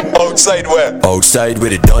 Outside where? Outside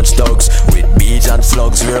with the Dutch dogs, with beads and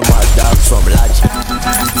slugs, we're my dogs from Lodge.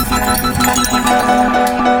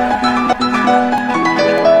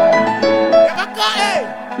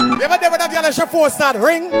 You ever there with that girl and she phone start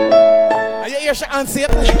ring? And you hear she answer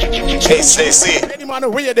it? Hey, Stacy. Any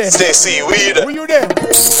man where you there? Stacy, weed. Where you there?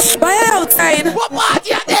 Buy outside. What part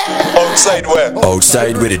you there? Outside where?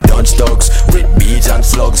 Outside with the Dutch dogs, with beads and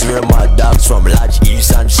slugs, we're my dogs from Lodge,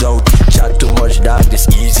 east and south. Chat too much, dog, this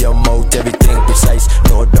easy amount, everything precise,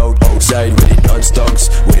 no doubt. Outside with the Dutch dogs,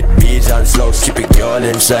 with beads and slugs, keep it girl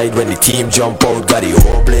inside when the team jump out. Got the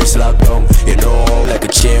whole place locked down, you know, like a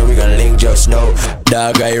chain we gon' link just now.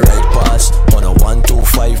 Dog, I right past on a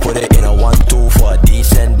 1-2-5, put it in a 1-2 for a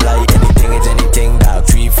decent blight. Anything is anything, dog.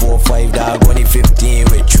 3-4-5, dog. 2015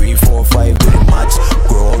 with 3-4-5 to the mats.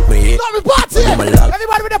 Grow out me.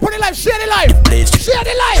 Everybody with the put it life, share the life. Share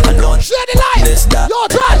the life. Share the life. Yo,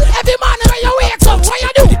 try every man when you wake up, what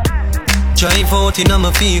you do? Drive out in my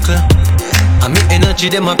vehicle, and me energy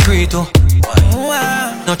them a pray to.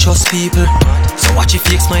 Not trust people, so watch your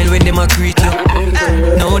fake smile when them a greet you.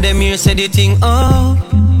 Now them here say the thing up,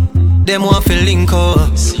 them want feel link up.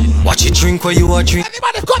 Watch you drink where you are drink.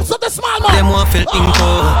 Everybody comes to the small man. Them want feel link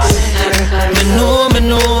up. Me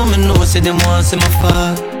know, say them want see my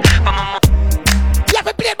fall. You have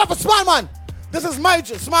to play it for small man. This is my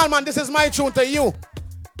small man. This is my tune to you.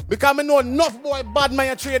 Because I know enough boy bad man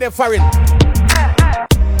you trade them foreign.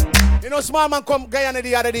 You know, small man come Guyana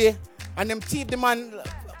the other day and them thief the man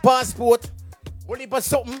passport, only for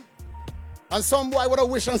something. And some boy would have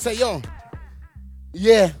wish and say, yo,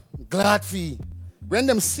 yeah, glad for you. When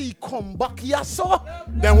them see come back here, so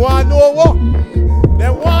they want know what? They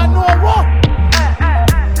want know what?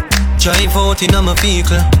 Drive out in my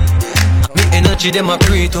vehicle, me energy them a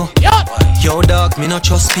pray to. Yo dog, me not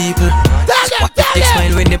trust people. What the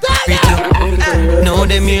smile when they greet you. Now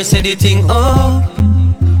them here say the thing up,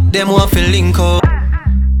 them want feel link up.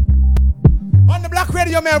 On the Black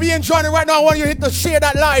Radio, man, we enjoying it right now. I want you to hit the share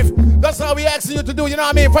that live. That's how we asking you to do, you know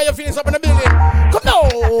what I mean? Fire your feelings up in the building. Come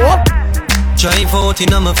on. Drive out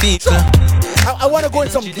in my vehicle. I want to go in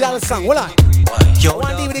some girl song. Hold on. I want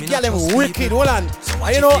to leave with the girl them wicked. Hold on.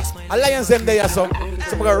 And you know, Alliance them there, so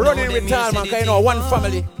we're going to run in with time, man, because you know, one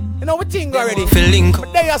family. You know, we think already. Feeling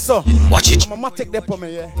there, so watch it. Mama take that for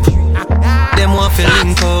me, yeah. Them want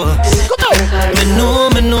feeling cold.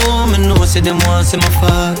 Me know, say them want see my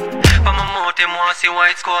fall. But my mouth, them want see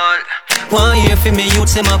white squall. Want hear for me, youth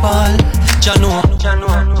say my ball. ya know.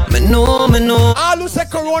 Me know. All who say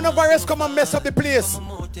coronavirus come and mess up the place.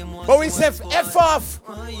 But we say F off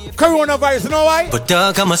coronavirus, you know why? But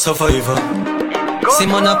dog, I'm a survivor. See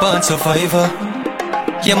man a born survivor.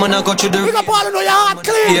 Yeah man, I go through the Pick up all you know your heart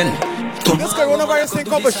clean. This coronavirus thing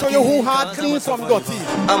come to show you who heart clean from dirty.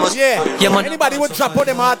 Yeah man. Anybody would drop on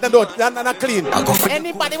them heart and not clean.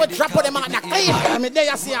 Anybody would drop on them heart and clean. I mean there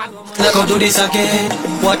you see it. I go do this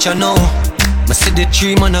again. Watch ya know. I see the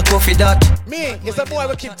tree man a go for that. Me, it's a boy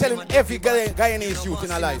we keep telling every guy in his youth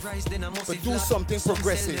in our life to do something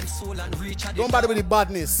progressive. Don't bother with the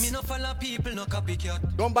badness.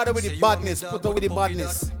 Don't bother with the badness. Put up with the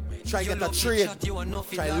badness. Try get a trade.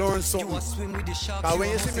 Try learn something. Cause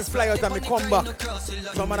when you see me fly out and me come back,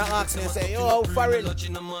 someone ask me and say, yo, foreign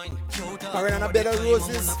and a bed of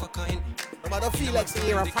roses. But I don't feel like say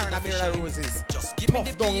you're a foreign and a bed of roses.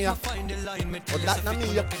 Puff down here. But that not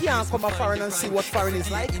mean you can't come a foreign and see what foreign is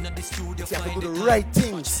like. You have to do the right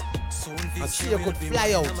things. And see you could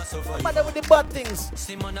fly out. Don't bother with the bad things.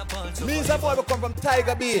 Me as a boy who come from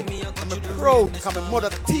Tiger Bay. I'm proud because my mother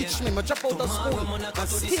teach me. I drop out of school and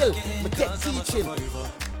still I take teaching.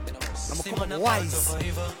 I'm come wise.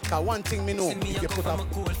 Because one thing me know, if you put an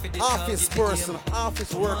office person,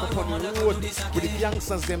 office worker on the road with the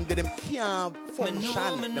youngsters, them can't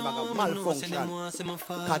function. Them are malfunction.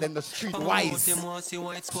 Because them the street wise.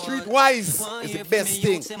 Street wise is the best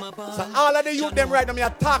thing. So all of the youth them right now, me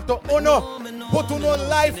talk to Uno. Put Uno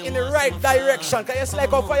life in the right direction. Because it's like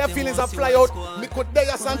how fire feelings are fly out. Me could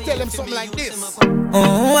dare us and tell them something like this.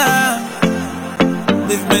 Oh wow.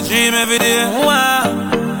 Live my dream every day. Oh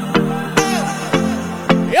wow.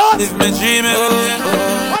 Live my dream every day.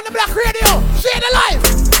 On the Black Radio, share the life.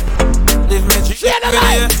 Live my dream share the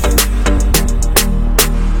life.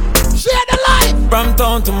 Share the life. From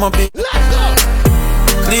town to my beat. Let's go.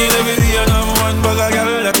 Clean every day and I'm one bag of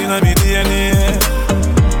girl that in my DNA.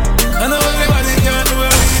 I know everybody can do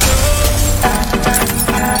what we do.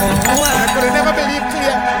 I could have never believed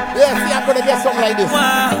clear. Yeah, see, I'm gonna get something like this.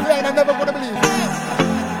 Yeah, I'm never gonna believe.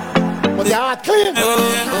 But your heart clean.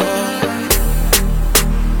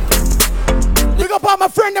 Pick up all my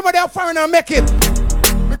friend them with their foreigner make it.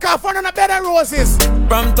 Because foreigner are better roses.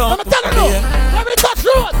 From town I'm telling you, let me touch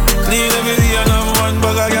road. Clean every day and I'm one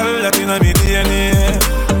bag of girl that in my DNA.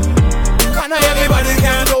 Can everybody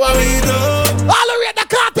can do what we do? All the way the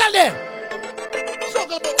cartel them.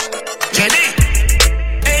 Jenny,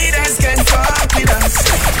 haters can fuck with us.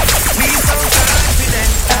 We so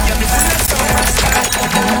confident. Yeah, me full of so much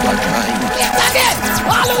yes, again.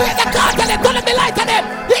 All the way the cartel them. Turn up the light on them.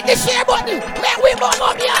 Hit the share button. Make we move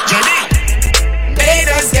up here. Jenny,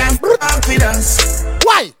 haters can fuck with us.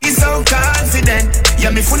 Why? He's so confident. Yeah,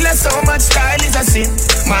 me full of so much style is a sin.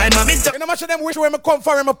 My mommy you know much of them wish when me come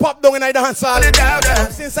for him, I pop down in the dance hall.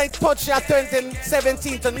 Since I touch ya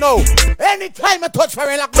 2017 to know. Anytime I touch for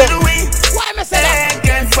him like that. Why am I say that?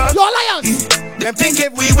 You're lions. Them think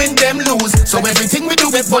if we win, them lose. So everything we do,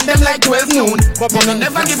 we burn them like 12 noon. But we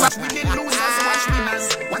never give up. We didn't lose us, watch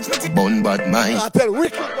winners. Watch what it Bun bad man. I tell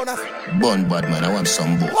Rick, Bun bad man, I want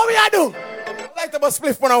some boy. what we are do? Like the bus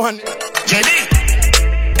split for one. Jenny,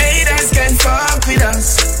 haters can fuck with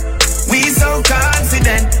us. We so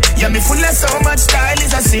confident. Yeah, me full of so much style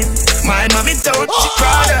is a sin. My mommy told she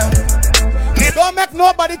proud of. Don't make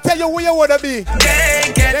nobody tell you who you wanna be.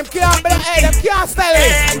 Them can't be like, hey, them can't style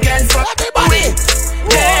it. Everybody,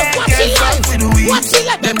 watch it life. Watch it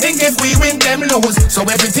life. Them think if we win, them lose. So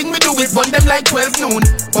everything we do, we burn them like 12 noon.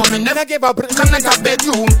 But we never give up. Come like a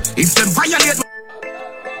bedroom. If them violate.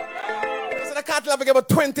 So the cartel have give a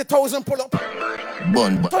 20,000 pull up.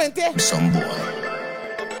 Bun 20. Some boy.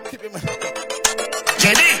 Keep it, man.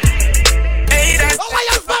 Jenny, haters. A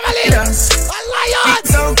lion family. A lion.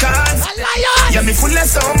 So cause. A lion. Yeah, me full of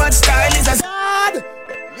so much style is a God.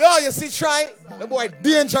 Yo, you see, try. The boy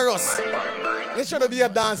dangerous. He should be a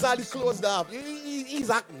dancer. All he's closed up. He's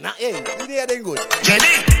acting. Hey, he's there then good.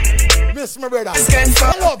 Jenny. Miss my brother.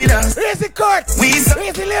 Hello. Here's the Kurt. Here's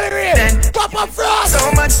the Lily Ray. Papa Frost.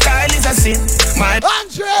 So much style is a sin. My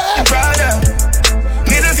Andre. brother.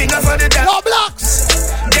 Middle finger for the dog. No blocks.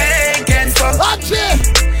 They can fuck. Andre.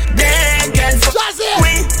 They can fuck. Jazzy.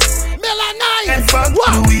 We. Melanine. Can fuck.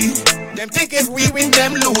 What? We. Them think if we win,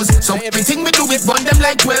 them lose. So everything we do, we burn them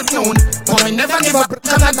like 12 noon. But we never give up.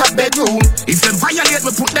 Come like a bedroom. If them violate,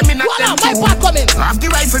 we put them in a them tune. Have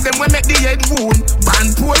the rifle, them we make the head wound.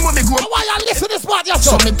 Band poor when we grow. Why you listen to this part,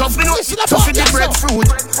 yourself? So me tough, we know tough with the breadfruit.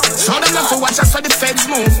 So them love to watch us for the feds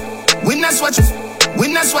move. Winners watch.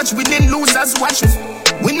 Winners watch, we didn't lose us watch.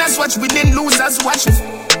 Winners watch, we didn't lose us watch.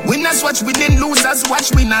 Winners watch, we didn't lose us watch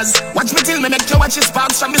winners. Watch me till me make you watch his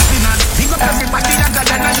sparks from the spinners. Big up everybody that got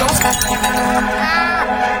a joke.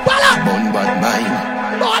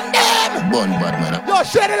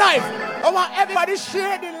 share the life. I want everybody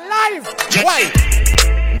share the life. Why?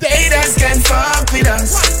 The haters can fuck with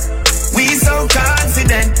us. We so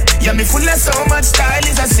confident. Yeah, me full of so much style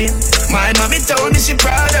is a sin. My mommy told me she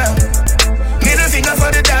proud of. Middle finger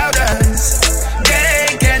for the doubters.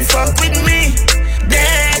 They can fuck with me.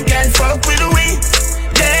 They can fuck with we.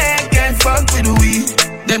 They can fuck with we.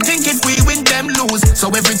 Them think if we win, them lose. So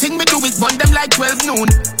everything we do is burn them like 12 noon.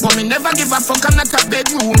 But me never give a fuck, I'm not a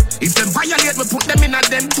bedroom. If them violate, we put them in a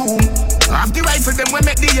them tomb. Have the rifle, them we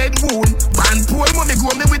make the head wound. Band poor, mommy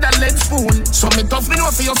grow me with a lead spoon. So me tough, me know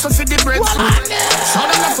for you, so for the breadfruit. So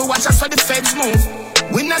them have to watch us so the feds move.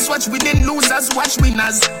 Winners watch winning, losers watch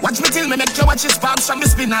winners. Watch me till me make you watch your sparks from the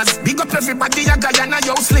spinners. Big up everybody, a Guyana,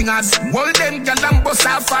 yo slingers. Hold them, gal and bust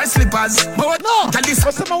off our slippers. But no, but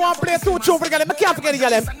someone want to play 2 tunes for them. I can't forget the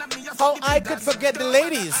them. How I could forget the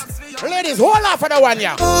ladies. Ladies, hold on for the one,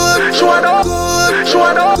 yeah. She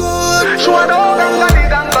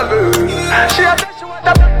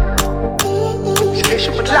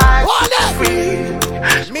would like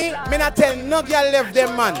me not tell no girl left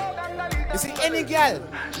them, man. You see, any girl,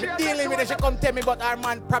 me dealing with her, she come tell me about her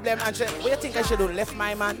man problem and she, what you think I should do? Left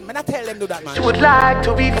my man? Me not tell them do that, man. She would like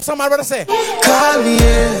to be. Someone brother say, call me,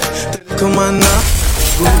 yeah. Come on now.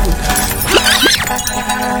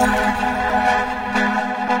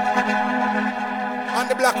 On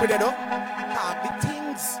the block with it, though. The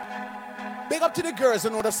things. Big up to the girls who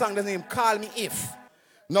know the song, the name Call Me If.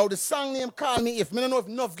 Now, the song name Call Me If. I don't know if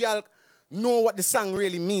enough girl know what the song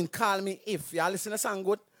really mean. Call Me If. Y'all listen to the song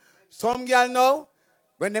good? Some girl know,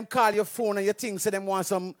 when them call your phone and you think say them want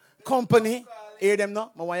some company, hear them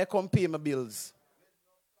now, I want you come pay my bills.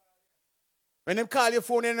 When them call your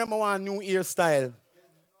phone and them want new hairstyle.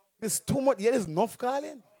 There's too much, yeah, there's enough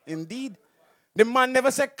calling. Indeed. The man never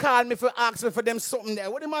said call me for ask me for them something there.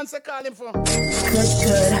 What the man say call him for? Good.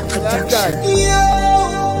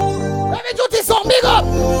 Let me do this song, big up.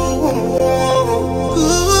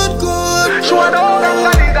 Good. She want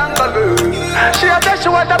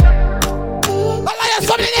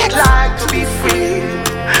like to be free.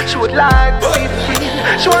 She would like to be free.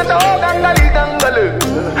 She want to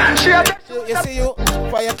you see you,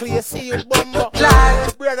 fire clear, see you, bumbo.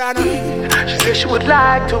 Like brother. She said she would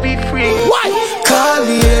like to be free. Why? Call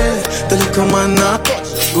me, yeah. The little man not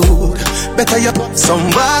good. Better you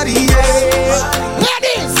somebody, yeah.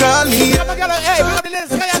 Ladies! Call me, yeah. Hey,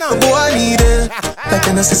 boy, need it. Like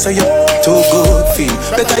an assistant, you're too good for you.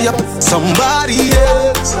 Better you somebody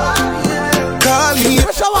else. Call me.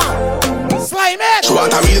 Slime it. She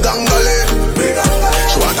want a real gangale.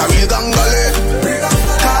 She want a real gangale.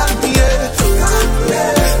 Call me,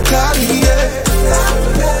 call me.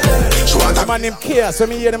 She want a man named Kia. So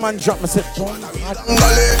me hear the man drop me say,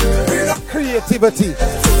 creativity.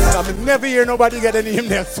 I never hear nobody get a name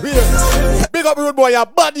there. Swear. Big up rude boy, you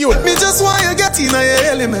bad you. Me just want you get in your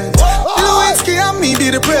element. Lewinsky and me be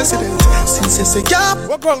the president. Since you say yeah.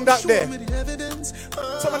 What going that there?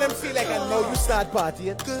 Some of them feel like I know you start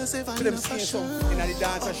partying. So them seeing some in the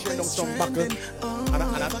dance and share down some buckle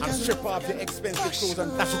and strip off your expensive clothes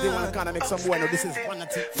and dash it in one corner and make some boy know this is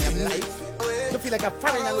vanity in life. You feel like a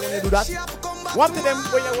foreigner when you do that. One of them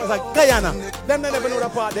when you was a Guyana, them they never know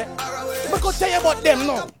that part there. I could tell you about them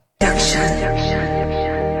now.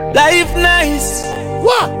 Life nice.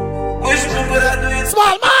 What?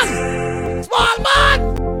 Small man! Small man!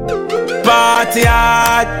 Party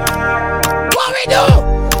hard. What we do?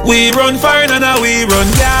 We run fire and now we run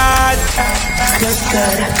yard.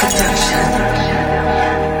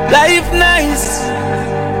 Life nice.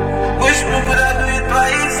 Wish we could have do it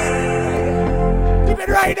twice. Keep it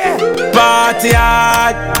right there. Party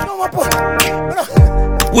hard.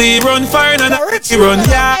 We run fire and now we run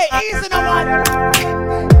yard. Hey, easy now, man.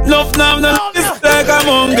 Love now, it's like a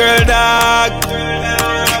moon girl dog.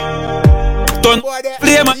 Don't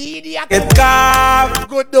play my get carved.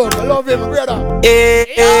 Good dog, I love him, brother. Hey,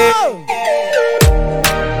 hey.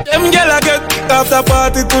 Them girl I get after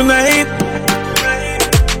party tonight.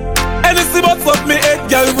 Anything but fuck me head,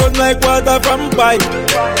 girl run like water from pipe.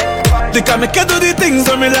 They can make you do the things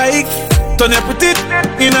that me like. Turn your pretty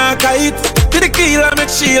in a kite. To the killer make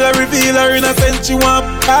Sheila reveal her innocent she want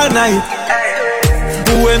all night.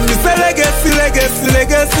 When we say legacy, legacy,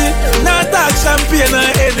 legacy, not talk champagne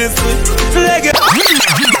or anything. Legacy.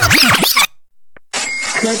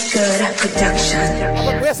 Good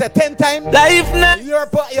production. We said 10 times. Life now.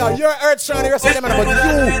 You're Earth Sean, you're saying them, but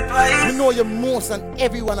you know you're most than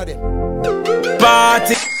every one of them.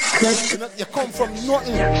 Party. You come from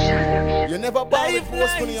nothing. You never buy with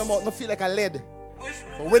most money in your mouth, no feel like a lead.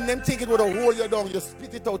 But when them think it would hold you down, you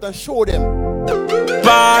spit it out and show them.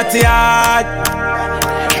 Party hard.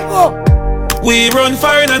 We run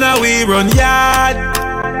foreign and now we run yard.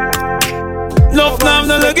 Nuff nam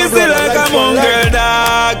no looking still like a mongrel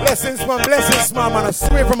dog. Blessings man, man. I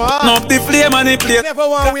swear from my heart. Nuff the flame and the plate. Never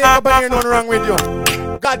want to wake up and hear nothing wrong with you.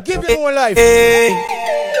 God give you more life.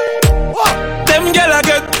 Them gyal a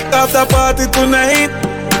get after party tonight.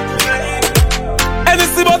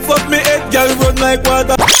 Anything but fuck me head, gyal run like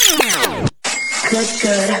water. Good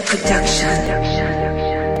production.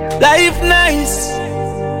 Life nice.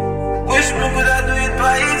 Wish me could have do it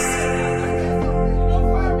twice.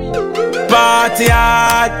 Party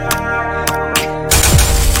hard.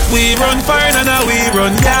 We run foreign and now we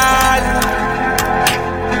run yard.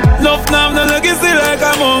 Nuff nam no looking still like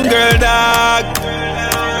a mongrel dog.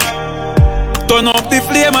 Turn up the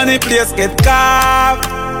flame and the place get carved.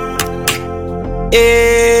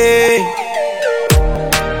 Hey.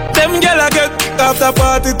 Them gyal a get after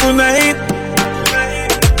party tonight.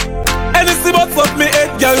 Anything but fuck me head,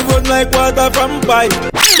 gyal run like water from pipe.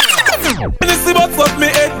 Anything but fuck me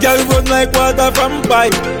head, gyal run like water from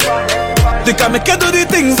pipe. They can make you do the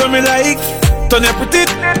things that me like. Turn your put it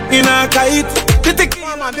in a kite.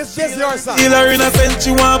 Small man, this is your song. Killer in a sense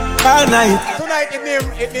you want all night. Tonight it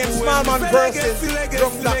names Small Man versus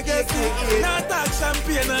Drum Black. Not talk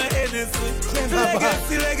champagne and Hennessy.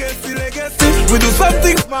 Legacy. We do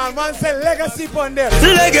something. Small man say legacy on them.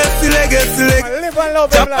 Legacy. Live and love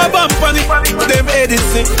them life. Bump on it, them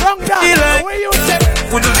edits. Drum Black, where you say?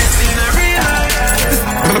 We do this in a real life.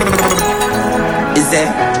 Is there?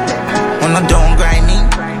 Wanna don't grind me?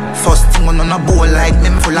 First thing on a bowl like me,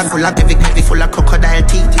 full of heavy, full of crocodile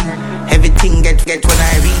teeth. Everything get when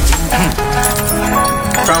I reach.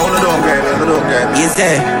 Wanna don't grind me? Is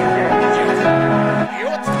there?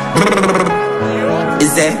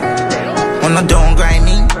 Is there? Wanna don't grind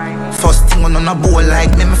me? First thing on a bowl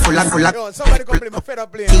like me, full of Yo, somebody come play my fed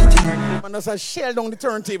up play. Man, there's a shell down the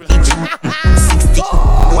turntable. 60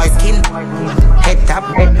 white skin, head tap.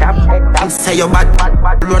 Say your bad,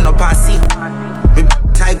 run up and see.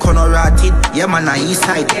 I corner rotted, yeah man, I east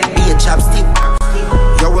side, be a chapstick.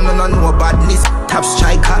 You wanna know badness, top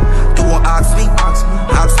striker. Don't ask me,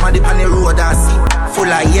 ask my dip on the road I see. Full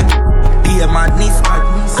of yep, be a madness.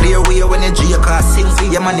 Clear way when you drink or sing.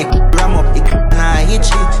 Yeah man, it ram up, it nah hit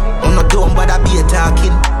shit. On no dumb but I be a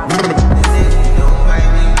talking.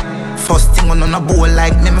 First thing on a bowl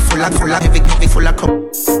like me, full of heavy, full of cup.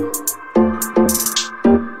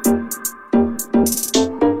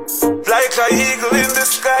 Like a eagle in the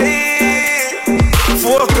sky.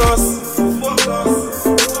 Focus.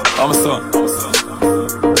 I'm son.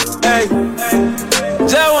 Hey,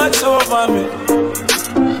 Jah watch over me.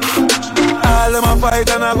 All of my fight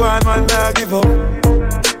and I go and man not give up.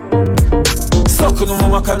 Suck no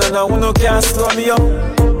mama Canada, who no can't slow me up.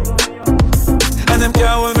 And them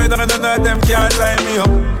can't hold me down and them can't tie me up.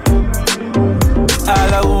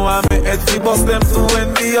 All I want me head to bust them too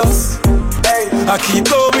envious. I keep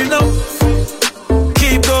going up,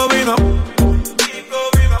 keep going up, keep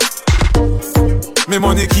going up. Me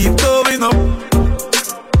money keep going up,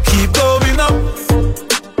 keep going up,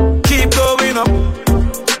 keep going up.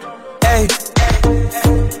 Hey,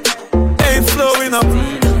 ain't slowing up.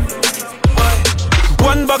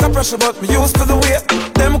 One bag of pressure, but me used to the weight.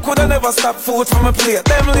 Them coulda never stop food from a plate.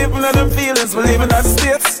 Them living in them feelings, believing that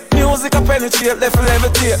states. Music a penetrate, left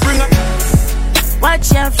levitate. Bring up.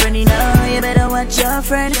 Watch your friend, you know, you better watch your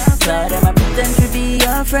friend. Tell them I pretend to be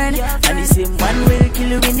your friend, and the same one will kill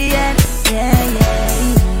you in the end.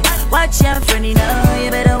 Yeah. Watch your friend, you know,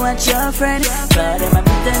 you better watch your friend. Tell them I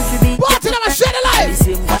pretend to be watch them and share the life.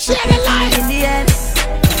 Share the life in the end.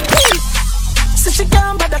 So she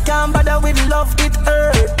can't bother with love, it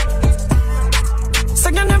hurt. So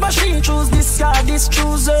you never she choose this guy, this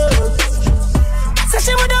chooser. Say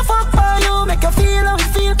she woulda fuck for you, make her feel how you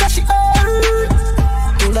feel, cause she hurt.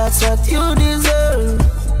 That's what you deserve,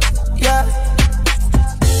 yeah.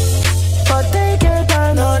 But take your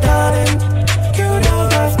time, no darling. You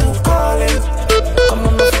don't have to call him. Come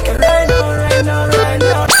on, make it right now.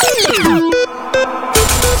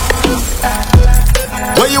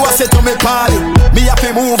 When you a say to me party, me have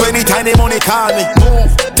to move anytime the money call me.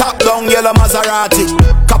 Move, top down yellow Maserati.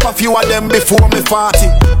 Cop a few of them before me 40.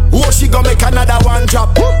 Oh, she gon' make another one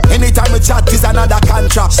drop. Anytime we chat is another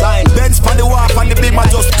contract. Sign. Benz pon the wharf and the beam are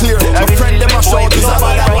just clear. My friend them a shout is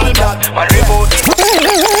another one that.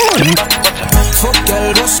 Fuck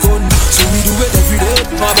girl, what's good? So we do it every day.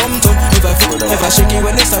 My bum ton. If I shake it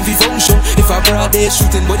when it's time for function. If I broad day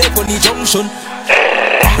shooting, but they put the junction.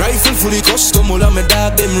 Rifle fully custom, all of my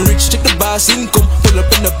dog, them rich, check the boss income. Pull up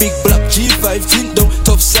in a big black G5 tint down,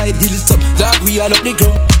 top side, hilltop, dog, we all up the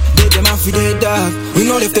ground. They them off with their dog, we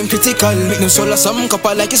know left them critical. Make them solo some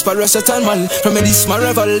couple like it's paracetamol. From me this my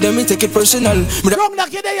rival, then me take it personal. Wrong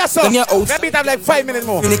knock you there yourself. Then you're out. Maybe it have like 5 minutes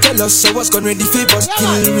more. When they tell us, so what's gone ready for bust. Kill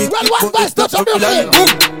me, What bust, touch up your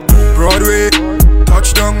feet. Broadway,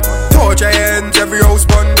 touchdown, touch your hands, every house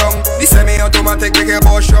burn down. The semi-automatic make a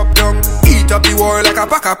ball shop down. Eat up the wall like a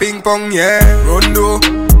pack of ping pong, yeah. Rondo,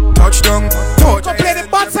 touchdown, touch your play the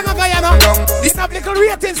bad song of Guyana. This have little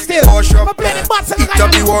rating still. I'ma play the bad song of Guyana. Eat up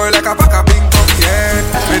the wall like a pack of ping pong, yeah.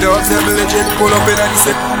 Me dogs them legit, pull up in and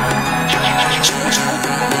sit.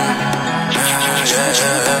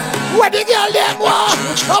 Where the girl them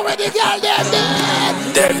want? Oh, where the girl them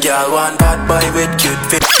dead? Them girl want bad boy with cute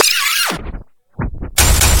fit.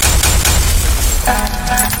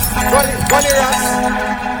 Gully Ross, don't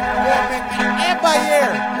make me ever hear.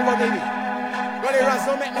 Gully Ross,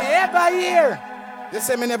 don't make me ever hear. They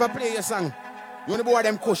say me never play your song. You want to board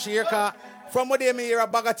them cush here, cause from what they me hear a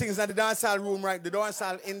bag of things in the dancehall room, right? The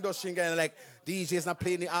dancehall industry getting like DJs not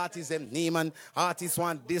playing the artists, them Neiman, artists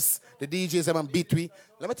want this, the DJs them and beat we.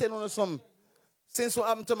 Let me tell you something. Since what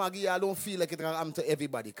happened to Maggie, I don't feel like it can happen to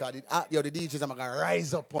everybody, cause the DJs are gonna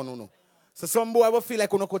rise up on you. So some boy will feel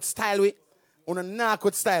like you could style with. On not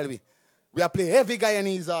could style we are play heavy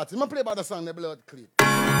Guyanese artists. I'm gonna play about the song The Blood Clean.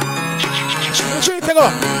 Three to go.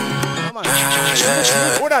 Come on.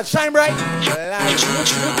 Who that? Shine Bright.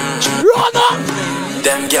 Run up.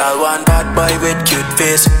 Them girl want bad boy with cute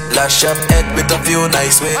face. Lash up head with a few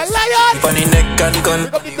nice ways. Funny neck and gun.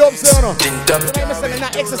 Pick up the dubs, Tint up.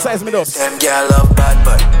 Not exercise me dubs. Them girl love bad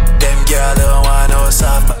boy. Them girl don't want no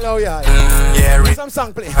soft. Hello, yeah. Yeah, some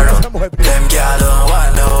song play. Them girl don't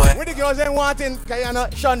want no way. What the girls them want in Guyana,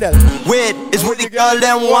 Shondell? Wait, is what the girl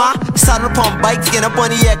them want? Saddle pump bikes, get up on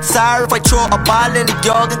the XR. If I throw a ball in the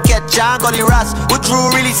yard and catch John Gully Ross, what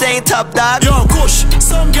Drew really saying top dog? Yo, Kush,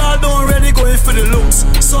 some girl don't really go in for the looks.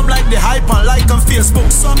 Some like the hype and like on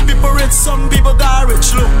Facebook. Some people rich, some people got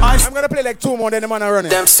rich. Look, I'm gonna play like 2 more, then the man are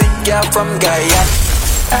running. Them sick girl from Guyana.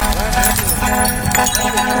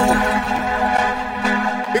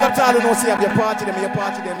 Big up to all who know, see, have your party, them,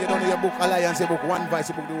 you don't know your book Alliance, you book One Vice,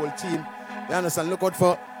 you book the whole team. You understand? Look out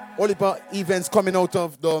for all events coming out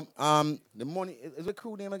of the money. Is the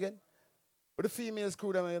crew name again? What the females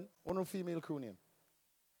crew name again? What the female crew name?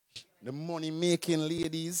 The money making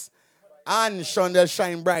ladies and Shondell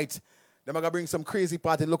Shine Bright. They're gonna bring some crazy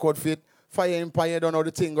party. Look out for it. Fire Empire don't know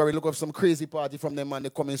the thing. Or we look up some crazy party from them, man. They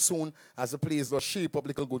coming soon as the place does shape up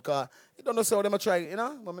little good car. You don't know how them try, you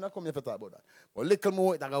know? But I'm not coming here to talk about that. But little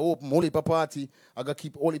more, I gotta open whole heap of party. I gotta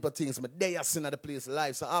keep all heap of things. But they are seeing at the place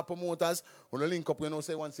live. So our promoters, when they link up, you know,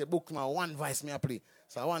 say once you book my One Vice, me I play.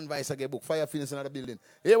 So One Vice I get book. Fire Feelings in the building.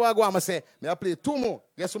 Here what I go, I'm say, me I play 2 more.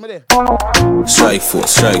 Guess what me there? Strike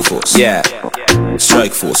force, yeah.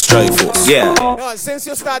 Strike force, yeah. No, since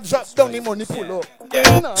you start drop down the money, pull up.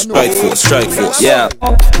 Yeah. Strike force, yeah.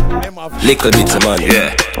 Little bit of money,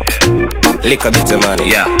 yeah. Little bit of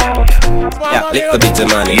money, yeah. Yeah, little bit of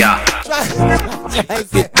money, yeah.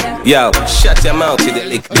 Yo, shut your mouth with the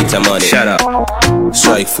little bit of money. Shut up.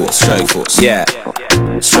 Strike force, yeah.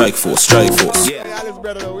 Strike force, yeah.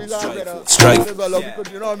 Strike.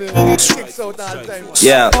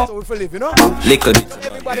 Yeah. Little bit.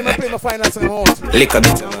 Everybody may play my finals in the house. Little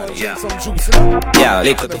bit of money, yeah. Some juice, you know? Yeah,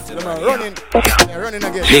 little bit of money. Running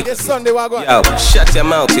again. This Sunday, we're going. Yo, shut your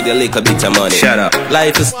mouth with a little bit of money. Shut up.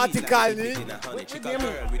 Life is.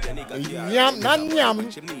 Yam, not yam.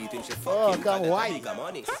 Oh, come white.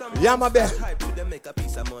 Yam a bear.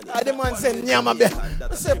 The man said yam a bear.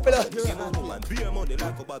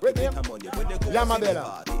 Yam a bear.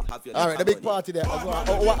 Alright, the big party there. I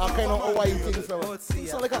kind of Hawaii thing.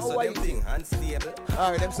 So like a Hawaii thing.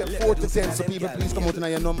 Alright, them say 4 to 10. So people, please come out in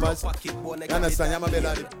your numbers. You understand? Yam a bear,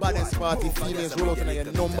 the baddest party. Females roll out in your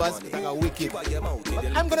numbers. It's like a wicked.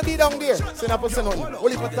 I'm gonna be down there. So not for nothing.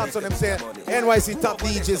 Only for taps on them say NYC top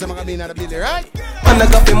DJs. I'm gonna be in the building, right? And I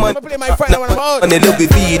got the money. I'm play my final one out. And they look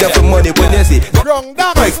with feed up for money when you see. Wrong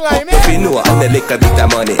dance line, if you know I'm the little bit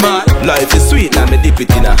of money. Life is sweet, now me dip it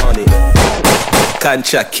in a honey.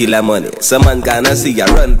 Contract killer money. Some man gonna see ya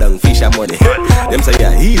run down fish of money. Them say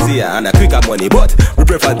yeah easier and a quicker money, but we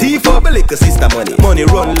prefer deep for the liquor sister money. Money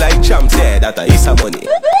run like champs, yeah, that a is a money.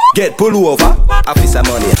 Get pull over, officer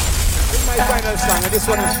money. This is my final song, and this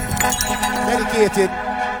one is dedicated.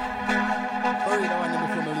 Hurry, the one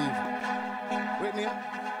before me leave. Wait me.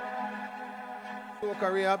 So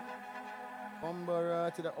career up.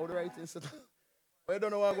 Umber to the outer right instead. But you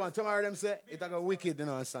don't know what I want. Tomorrow them say it a go wicked, you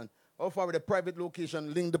know, son. How far with the private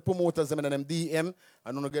location, link the promoters them and them DM,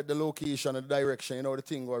 and don't get the location and the direction, you know the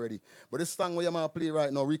thing already. But this song where I'm going to play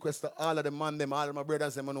right now, request to all of the man, them, all of my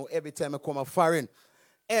brothers, them, I know every time I come a foreign.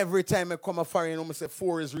 Every time I come a foreign, I say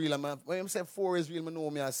 4 is real. When I say 4 is real, I know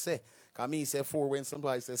me I say. Because me say 4 when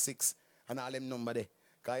somebody say 6, and all them number there.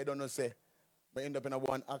 Because I don't know say, I end up in a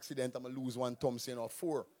one accident, I'm going to lose one thumb, saying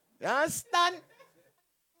 4. You understand?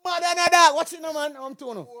 Mother than that. Watch it now, man. I'm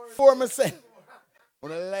telling you. 4 me say.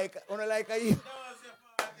 When I like a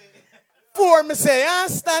 4 me say. You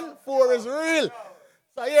understand? 4 is real.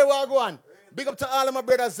 So here we go on. Big up to all of my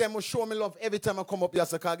brothers them who show me love every time I come up here.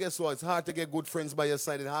 So guess what? It's hard to get good friends by your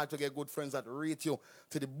side. It's hard to get good friends that rate you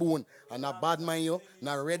to the bone and not bad mind you,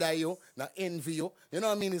 not red eye you, not envy you. You know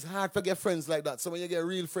what I mean? It's hard to get friends like that. So when you get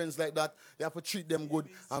real friends like that, you have to treat them good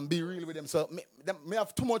and be real with them. So me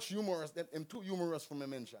have too much humorous. Them too humorous for me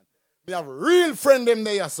mention. Me have real friend them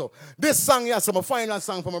there. So this song here, so my final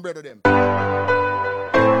song for my brother them.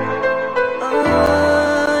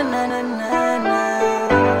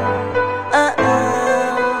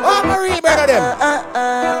 Brother them.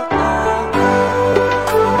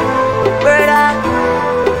 Brother.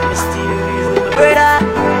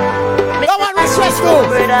 Come on, respectful.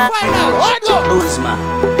 Find out. What go? Uzma.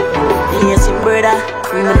 Yes, brother.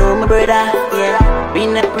 You know my brother. Yeah. We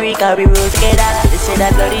not pre-carry roll together. They say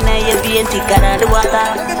that blood in your vein thicker than the water.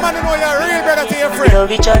 The man know you're real brother to your friend. We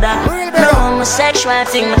love each other. Real brother. No homosexual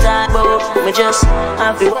thing we talk about. We just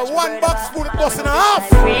have to watch one box full of bus and a half.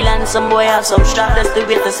 Real and some boy have some strap. That's the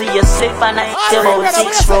way to see you safe and I tell about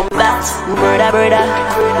 6 from that. Brother.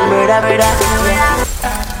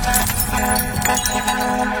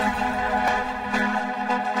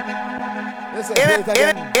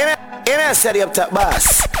 In a city up top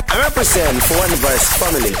boss, I represent for One Verse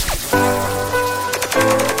family.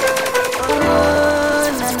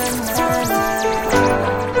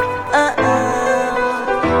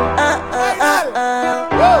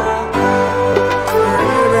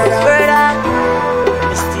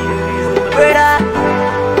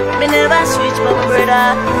 Me never switch for my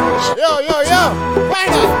brother. Yo,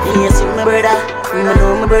 find out. Yes, my brother. Me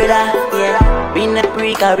know my brother. Yeah. We not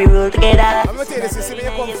pre-carry roll together. I'm gonna tell you this, you see me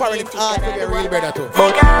come foreign, it's hard to get real brother too.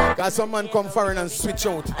 Because some man come foreign and switch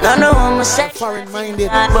out. I know I'm a foreign minded, they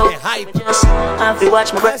hype. I have to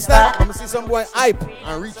watch my brother. I'm gonna see some boy hype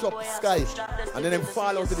and reach up the sky. And then them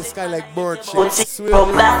fall out of the sky like bird shit.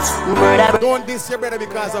 Don't diss your brother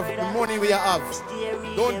because of the money we have.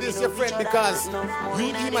 Don't diss your friend because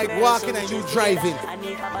he might walk in and you driving.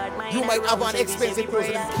 You might have an expensive clothes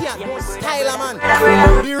and you can't. Don't style a man.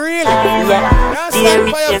 Be real.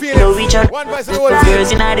 Stand for your feelings. One voice of the whole team.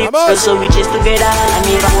 Girls in the world, so we just together. And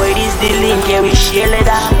even where is the link, yeah, we share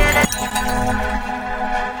leather.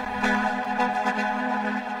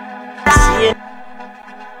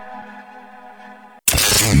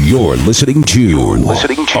 You're listening to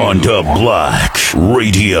On the Block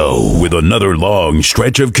Radio with another long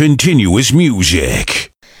stretch of continuous music.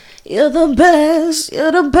 You're the best,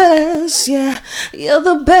 yeah. You're the best, yeah. You're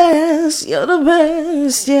the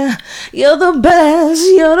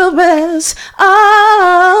best.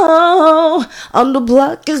 Oh, On the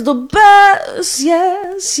Block is the best,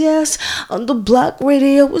 yes. On the Block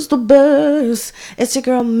Radio is the best. It's your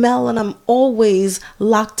girl Mel, and I'm always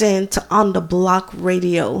locked in to On the Block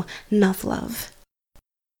Radio. Enough love.